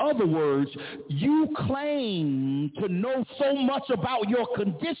 In other words, you claim to know so much about your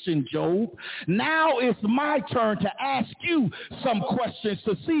condition, Job. Now it's my turn to ask you some questions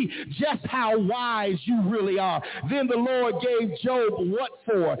to see just how wise you really are. Then the Lord gave Job what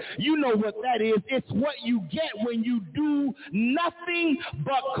for? You know what that is. It's what you get when you do nothing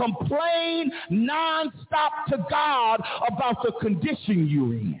but complain nonstop to God about the condition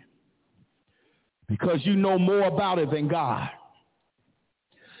you're in, because you know more about it than God.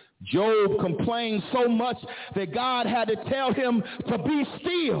 Job complained so much that God had to tell him to be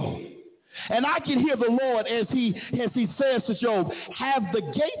still. And I can hear the Lord as he says to Job, have the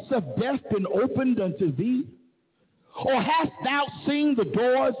gates of death been opened unto thee? Or hast thou seen the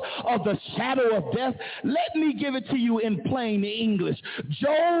doors of the shadow of death? Let me give it to you in plain English.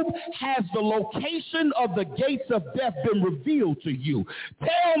 Job, has the location of the gates of death been revealed to you?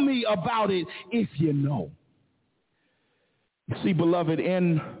 Tell me about it if you know. You see, beloved,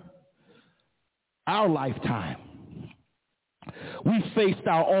 in our lifetime, we faced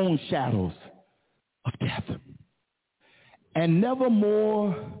our own shadows of death. And never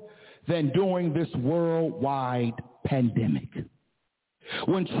more than during this worldwide pandemic.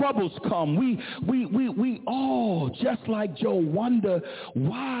 When troubles come, we all, just like Job, wonder,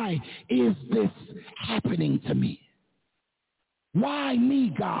 why is this happening to me? Why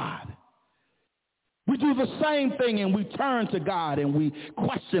me, God? We do the same thing and we turn to God and we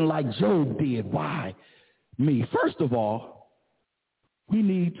question like Job did, why me? First of all, we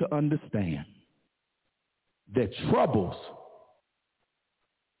need to understand that troubles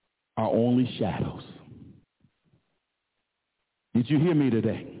are only shadows. Did you hear me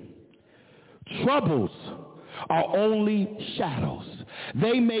today? Troubles are only shadows.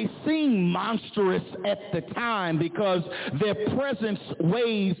 They may seem monstrous at the time because their presence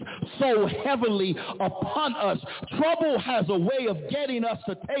weighs so heavily upon us. Trouble has a way of getting us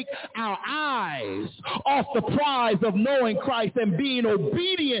to take our eyes off the prize of knowing Christ and being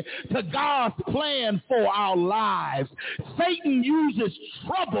obedient to God's plan for our lives. Satan uses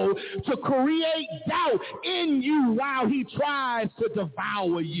trouble to create doubt in you while he tries to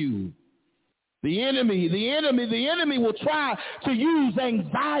devour you. The enemy will try to use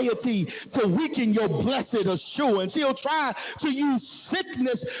anxiety to weaken your blessed assurance. He'll try to use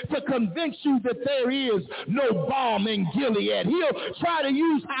sickness to convince you that there is no balm in Gilead. He'll try to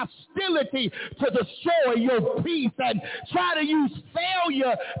use hostility to destroy your peace and try to use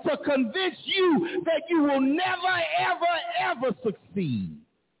failure to convince you that you will never, ever, ever succeed.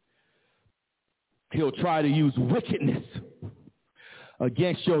 He'll try to use wickedness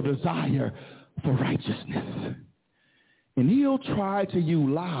against your desire for righteousness. And he'll try to use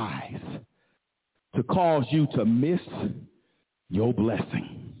lies to cause you to miss your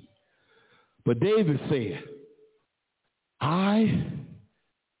blessing. But David said, I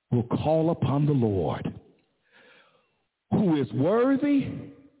will call upon the Lord, who is worthy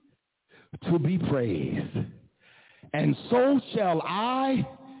to be praised, and so shall I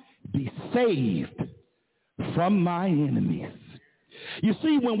be saved from my enemies. You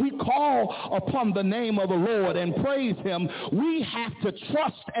see, when we call upon the name of the Lord and praise him, we have to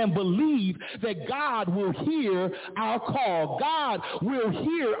trust and believe that God will hear our call. God will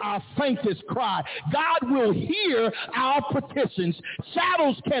hear our faintest cry. God will hear our petitions.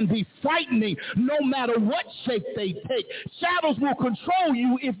 Shadows can be frightening no matter what shape they take. Shadows will control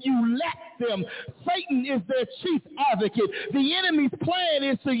you if you let them. Satan is their chief advocate. The enemy's plan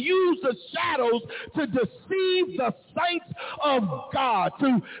is to use the shadows to deceive the saints of God,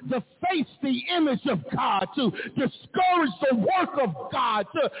 to deface the image of God, to discourage the work of God,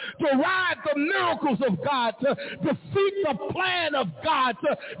 to deride the miracles of God, to defeat the plan of God,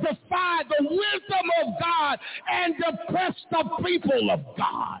 to defy the wisdom of God, and depress the people of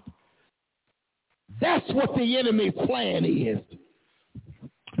God. That's what the enemy's plan is.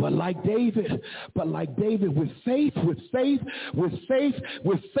 But like David, with faith,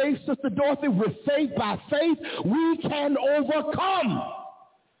 Sister Dorothy, with faith, by faith, we can overcome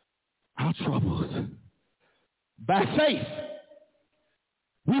our troubles. By faith,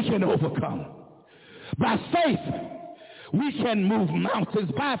 we can overcome. By faith, we can move mountains.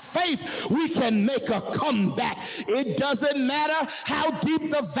 By faith, we can make a comeback. It doesn't matter how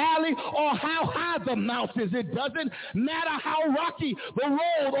deep the valley or how high the mountains. It doesn't matter how rocky the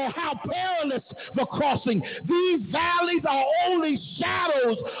road or how perilous the crossing. These valleys are only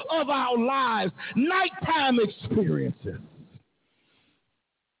shadows of our lives, nighttime experiences.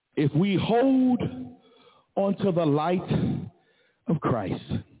 If we hold onto the light of Christ,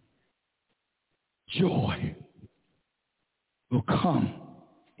 joy will come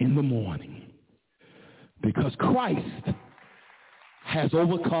in the morning because Christ has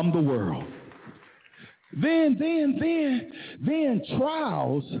overcome the world. Then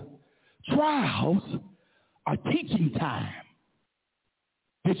trials are teaching time.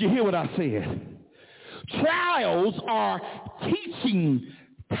 Did you hear what I said? Trials are teaching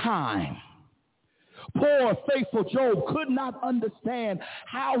time. Poor, faithful Job could not understand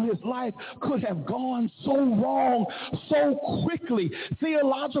how his life could have gone so wrong so quickly.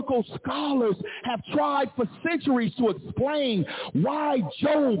 Theological scholars have tried for centuries to explain why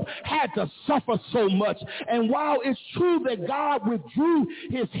Job had to suffer so much. And while it's true that God withdrew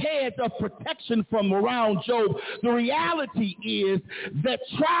his hedge of protection from around Job, the reality is that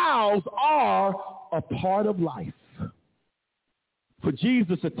trials are a part of life. For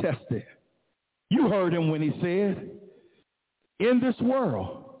Jesus attested. You heard him when he said, in this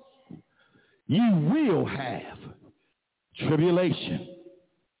world, you will have tribulation.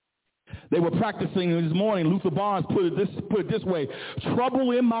 They were practicing this morning. Luther Barnes put it this way: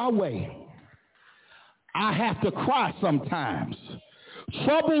 trouble in my way. I have to cry sometimes.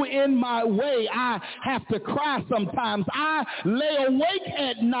 Trouble in my way, I have to cry sometimes. I lay awake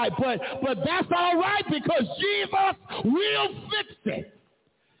at night, but that's all right because Jesus will fix it.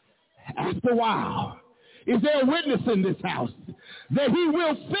 After a while, is there a witness in this house that he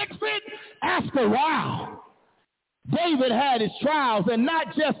will fix it after a while? David had his trials, and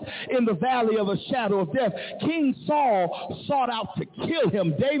not just in the valley of a shadow of death. King Saul sought out to kill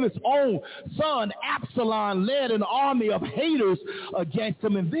him. David's own son, Absalom, led an army of haters against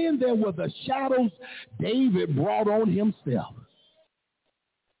him. And then there were the shadows David brought on himself.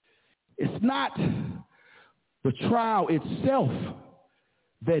 It's not the trial itself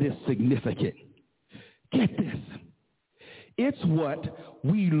that is significant. Get this. It's what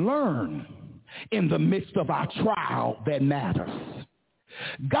we learn in the midst of our trial that matters.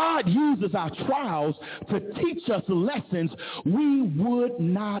 God uses our trials to teach us lessons we would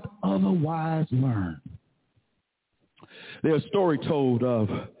not otherwise learn. There's a story told of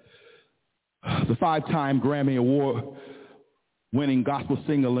the 5-time Grammy Award-winning gospel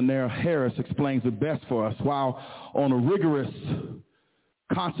singer Lanier Harris explains it best for us. While on a rigorous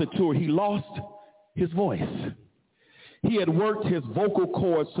concert tour, he lost his voice. He had worked his vocal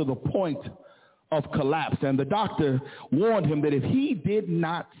cords to the point of collapse, and the doctor warned him that if he did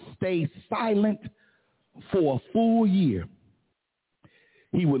not stay silent for a full year,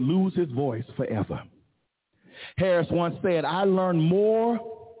 he would lose his voice forever. Harris once said, "I learned more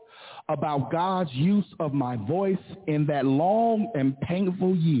about God's use of my voice in that long and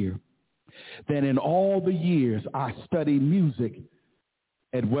painful year than in all the years I studied music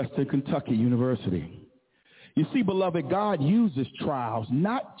at Western Kentucky University." You see, beloved, God uses trials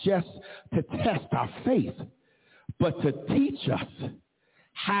not just to test our faith, but to teach us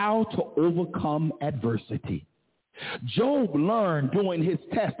how to overcome adversity. Job learned during his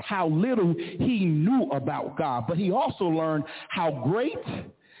test how little he knew about God, but he also learned how great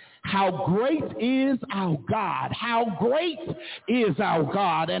is our God, how great is our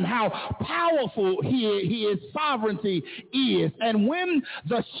God, and how powerful his sovereignty is. And when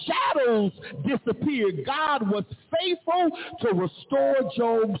the shadows disappeared, God was faithful to restore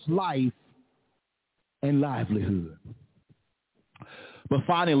Job's life and livelihood. But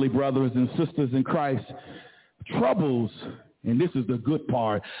finally, brothers and sisters in Christ, troubles, and this is the good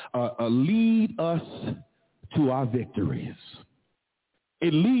part, lead us to our victories.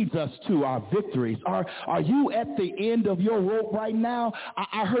 It leads us to our victories. Are you at the end of your rope right now?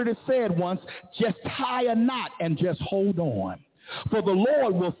 I heard it said once, just tie a knot and just hold on. For the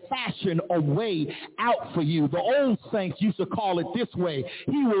Lord will fashion a way out for you. The old saints used to call it this way: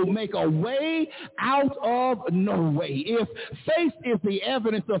 he will make a way out of no way. If faith is the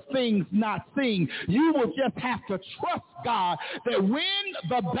evidence of things not seen, you will just have to trust God that when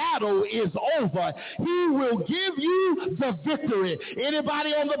the battle is over, he will give you the victory. Anybody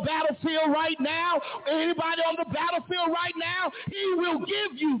on the battlefield right now? Anybody on the battlefield right now? He will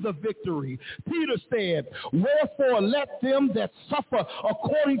give you the victory. Peter said, "Wherefore let them that suffer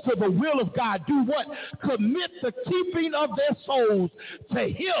according to the will of God do what? Commit the keeping of their souls to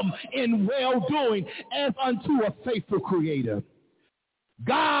him in well-doing as unto a faithful creator."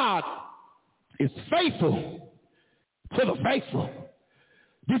 God is faithful to the faithful.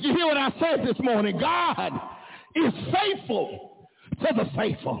 Did you hear what I said this morning? God is faithful to the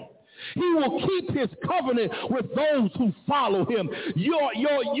faithful. He will keep his covenant with those who follow him. You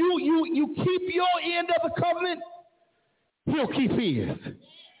keep your end of the covenant, he'll keep his.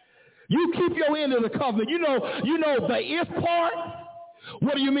 You keep your end of the covenant. You know the if part.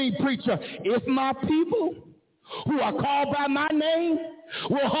 What do you mean, preacher? If my people who are called by my name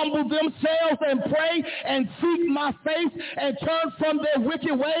will humble themselves and pray and seek my face and turn from their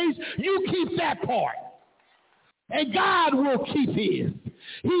wicked ways, you keep that part. And God will keep his.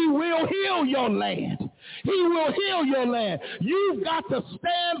 He will heal your land. He will heal your land. You've got to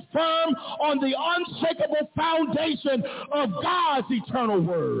stand firm on the unshakable foundation of God's eternal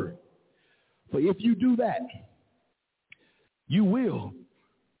word. For if you do that, you will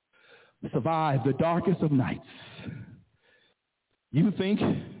survive the darkest of nights. You think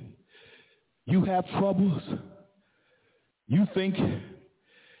you have troubles? You think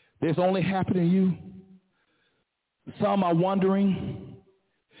there's only happening to you? Some are wondering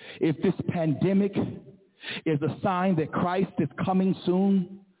if this pandemic is a sign that Christ is coming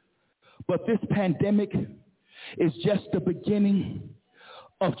soon. But this pandemic is just the beginning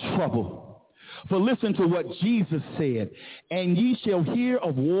of trouble. For listen to what Jesus said, and ye shall hear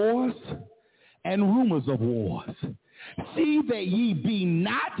of wars and rumors of wars. See that ye be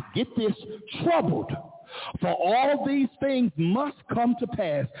not, get this, troubled. For all these things must come to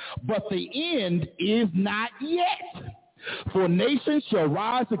pass, but the end is not yet. For nation shall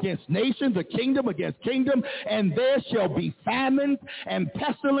rise against nation, the kingdom against kingdom, and there shall be famines and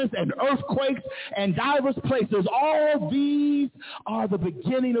pestilence and earthquakes and divers places. All these are the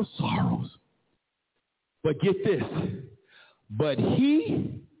beginning of sorrows. But get this, but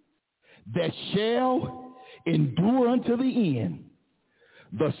he that shall endure unto the end,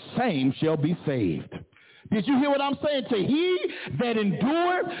 the same shall be saved. Did you hear what I'm saying? To he that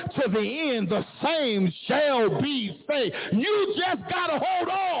endured to the end, the same shall be saved. You just got to hold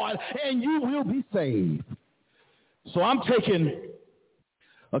on and you will be saved. So I'm taking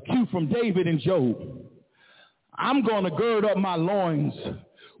a cue from David and Job. I'm going to gird up my loins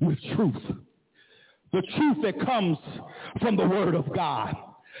with truth. The truth that comes from the word of God.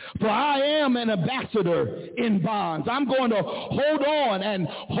 For I am an ambassador in bonds. I'm going to hold on and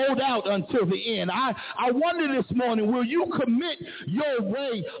hold out until the end. I wonder this morning, will you commit your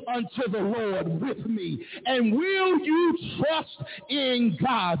way unto the Lord with me? And will you trust in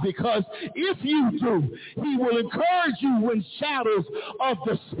God? Because if you do, he will encourage you when shadows of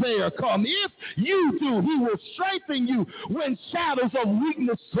despair come. If you do, he will strengthen you when shadows of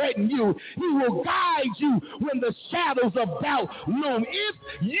weakness threaten you. He will guide you when the shadows of doubt loom. If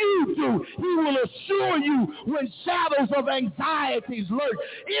you do, he will assure you when shadows of anxieties lurk.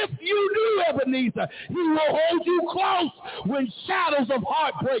 If you do, Ebenezer, he will hold you close when shadows of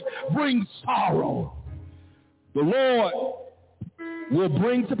heartbreak bring sorrow. The Lord will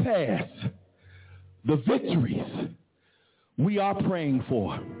bring to pass the victories we are praying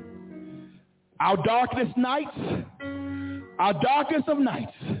for. Our darkest nights, our darkest of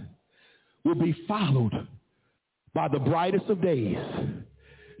nights will be followed by the brightest of days.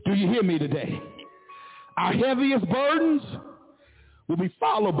 Do you hear me today? Our heaviest burdens will be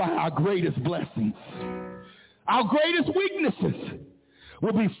followed by our greatest blessings. Our greatest weaknesses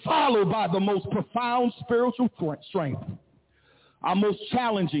will be followed by the most profound spiritual strength. Our most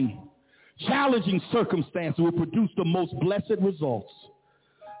challenging circumstances will produce the most blessed results.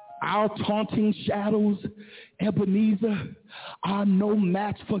 Our taunting shadows, Ebenezer, are no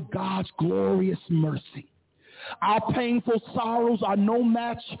match for God's glorious mercy. Our painful sorrows are no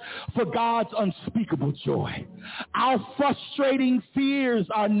match for God's unspeakable joy. Our frustrating fears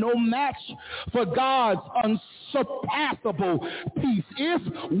are no match for God's unsurpassable peace. If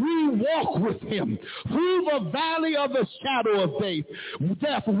we walk with him through the valley of the shadow of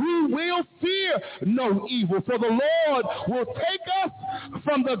death, we will fear no evil. For the Lord will take us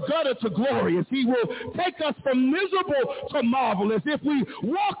from the gutter to glorious. He will take us from miserable to marvelous. If we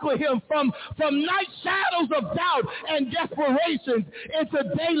walk with him from night shadows of doubt and desperations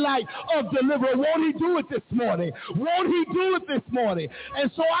into daylight of deliverance. Won't he do it this morning? Won't he do it this morning? And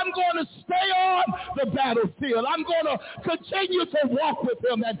so I'm going to stay on the battlefield. I'm going to continue to walk with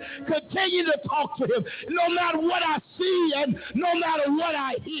him and continue to talk to him. No matter what I see and no matter what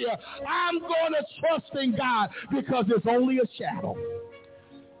I hear, I'm going to trust in God because it's only a shadow.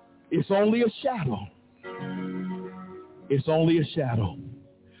 It's only a shadow. It's only a shadow.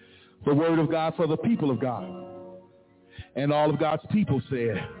 The word of God for the people of God. And all of God's people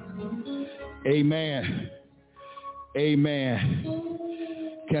said, amen. Amen.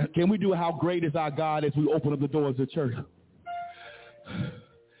 Can we do how great is our God as we open up the doors of the church?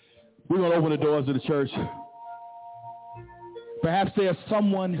 We're going to open the doors of the church. Perhaps there's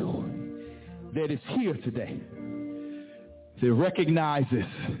someone that is here today that recognizes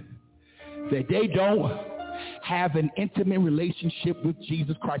that they don't have an intimate relationship with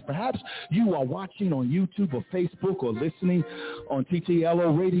Jesus Christ. Perhaps you are watching on YouTube or Facebook or listening on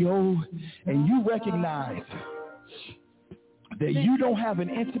TTLO radio, and you recognize that you don't have an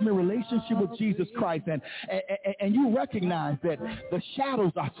intimate relationship with Jesus Christ, and you recognize that the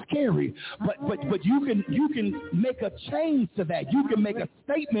shadows are scary, but you can make a change to that. You can make a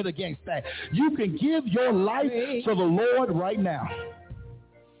statement against that. You can give your life to the Lord right now,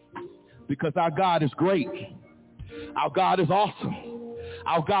 because our God is great. Our God is awesome.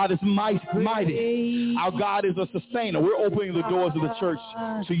 Our God is mighty. Our God is a sustainer. We're opening the doors of the church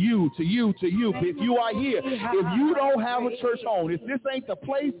to you. If you are here, if you don't have a church home, if this ain't the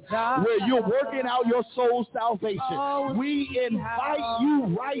place where you're working out your soul's salvation, we invite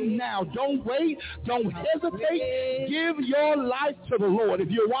you right now. Don't wait. Don't hesitate. Give your life to the Lord. If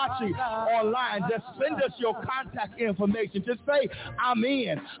you're watching online, just send us your contact information. Just say, I'm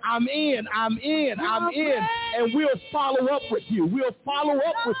in, and we'll follow up with you. We'll follow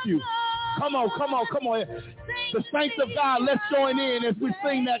up with you. Come on. The saints of God, let's join in as we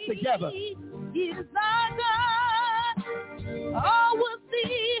sing that together. Is our God. Oh, we'll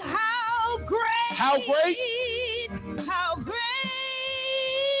see how great. How great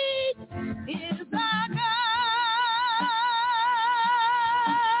is our God.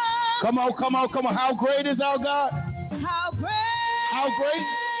 Come on. How great is our God? How great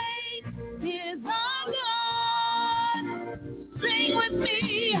is our God. Sing with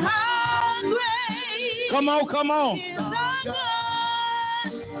me, how great. Come on. Is our God.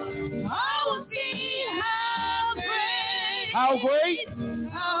 Oh, see how great. How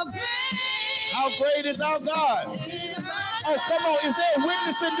great is our God. Oh, come on. Is there a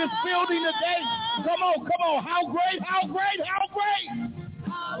witness in this building today? Come on. How great. How great is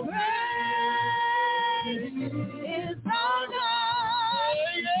our God.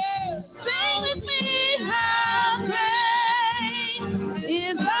 Sing with me, how great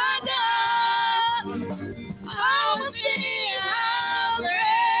is our God. Oh, see how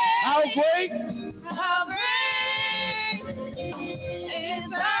great. How great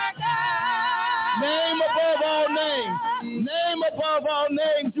is our God. Name above all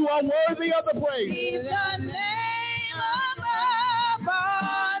names. You are worthy of the praise. He's the name above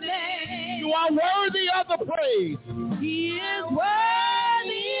all names. You are worthy of the praise. He is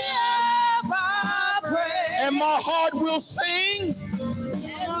worthy of our praise. And my heart will sing.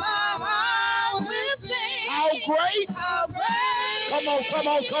 How great. Come on.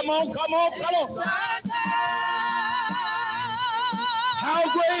 How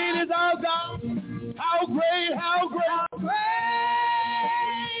great is our God? How great is our God.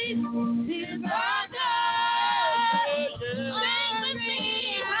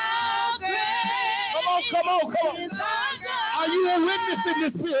 Come on. Are you a witness in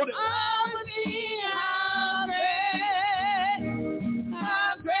this building?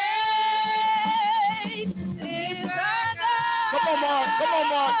 Come on,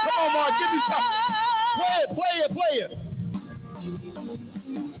 Mark. Give me something. Play it.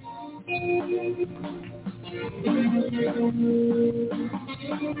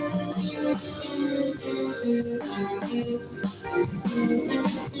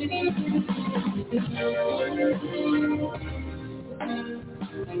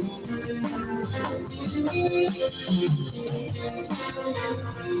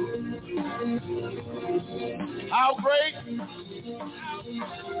 How great.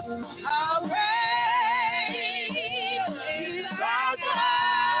 How great is our God.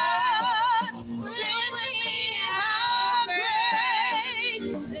 Sing with me, how great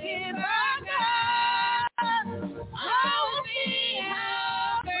is our God. Oh, see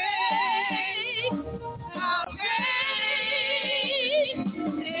how great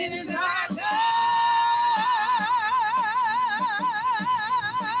is our God.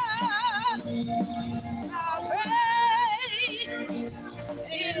 How great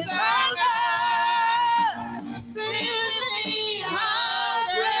is our God. Sing with me, how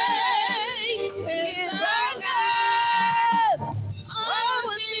great is our God. Oh,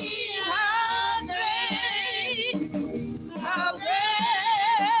 see how great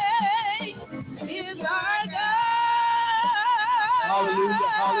is our God. Hallelujah.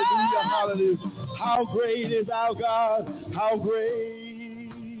 How great is our God? How great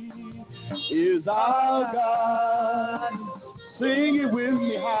is our God? Sing it with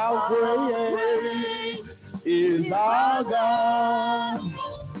me. How great is our God?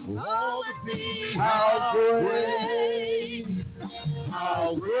 How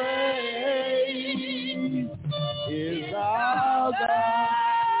great is our God?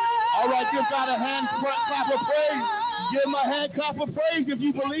 All right, give God a hand clap of praise. Give him a hand clap of praise if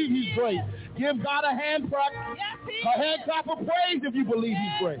you believe he's great. Give God a hand clap. A hand clap of praise if you believe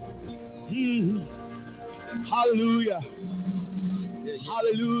he's great. Hallelujah.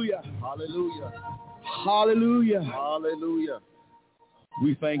 Hallelujah. Hallelujah. Hallelujah. Hallelujah.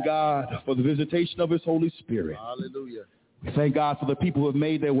 We thank God for the visitation of his Holy Spirit. Hallelujah. We thank God for the people who have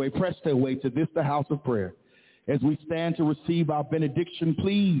made their way, pressed their way to this, the house of prayer. As we stand to receive our benediction,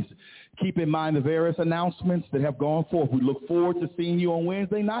 please keep in mind the various announcements that have gone forth. We look forward to seeing you on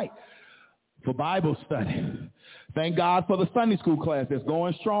Wednesday night for Bible study. Thank God for the Sunday school class that's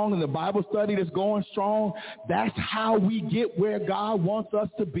going strong and the Bible study that's going strong. That's how we get where God wants us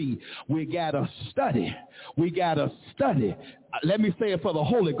to be. We got to study. We got to study. Let me say it for the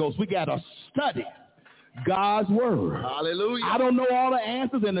Holy Ghost. We got to study God's word. Hallelujah. I don't know all the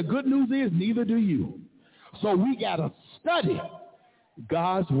answers, and the good news is neither do you. So we got to study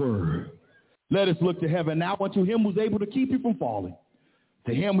God's word. Let us look to heaven now unto him who's able to keep you from falling.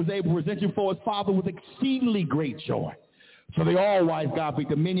 To him who's able to present you for his Father with exceedingly great joy. To the all-wise God be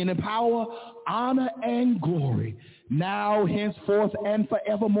dominion and power, honor and glory, now, henceforth, and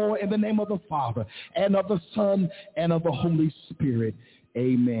forevermore, in the name of the Father, and of the Son, and of the Holy Spirit.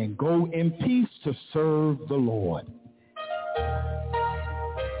 Amen. Go in peace to serve the Lord.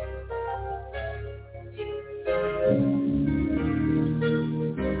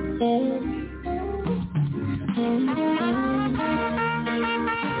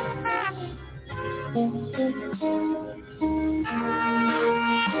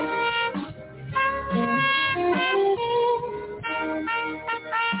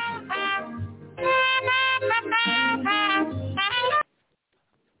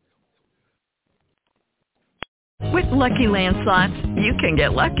 With Lucky Land Slots, you can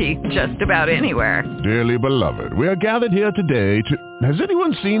get lucky just about anywhere. Dearly beloved, we are gathered here today to... Has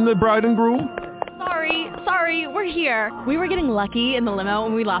anyone seen the bride and groom? Sorry, we're here. We were getting lucky in the limo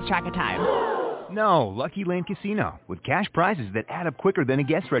and we lost track of time. No, Lucky Land Casino, with cash prizes that add up quicker than a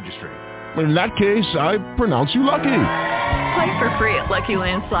guest registry. In that case, I pronounce you lucky. Play for free at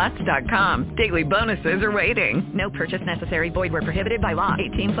LuckyLandSlots.com. Daily bonuses are waiting. No purchase necessary. Void where prohibited by law.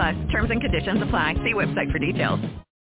 18+. Terms and conditions apply. See website for details.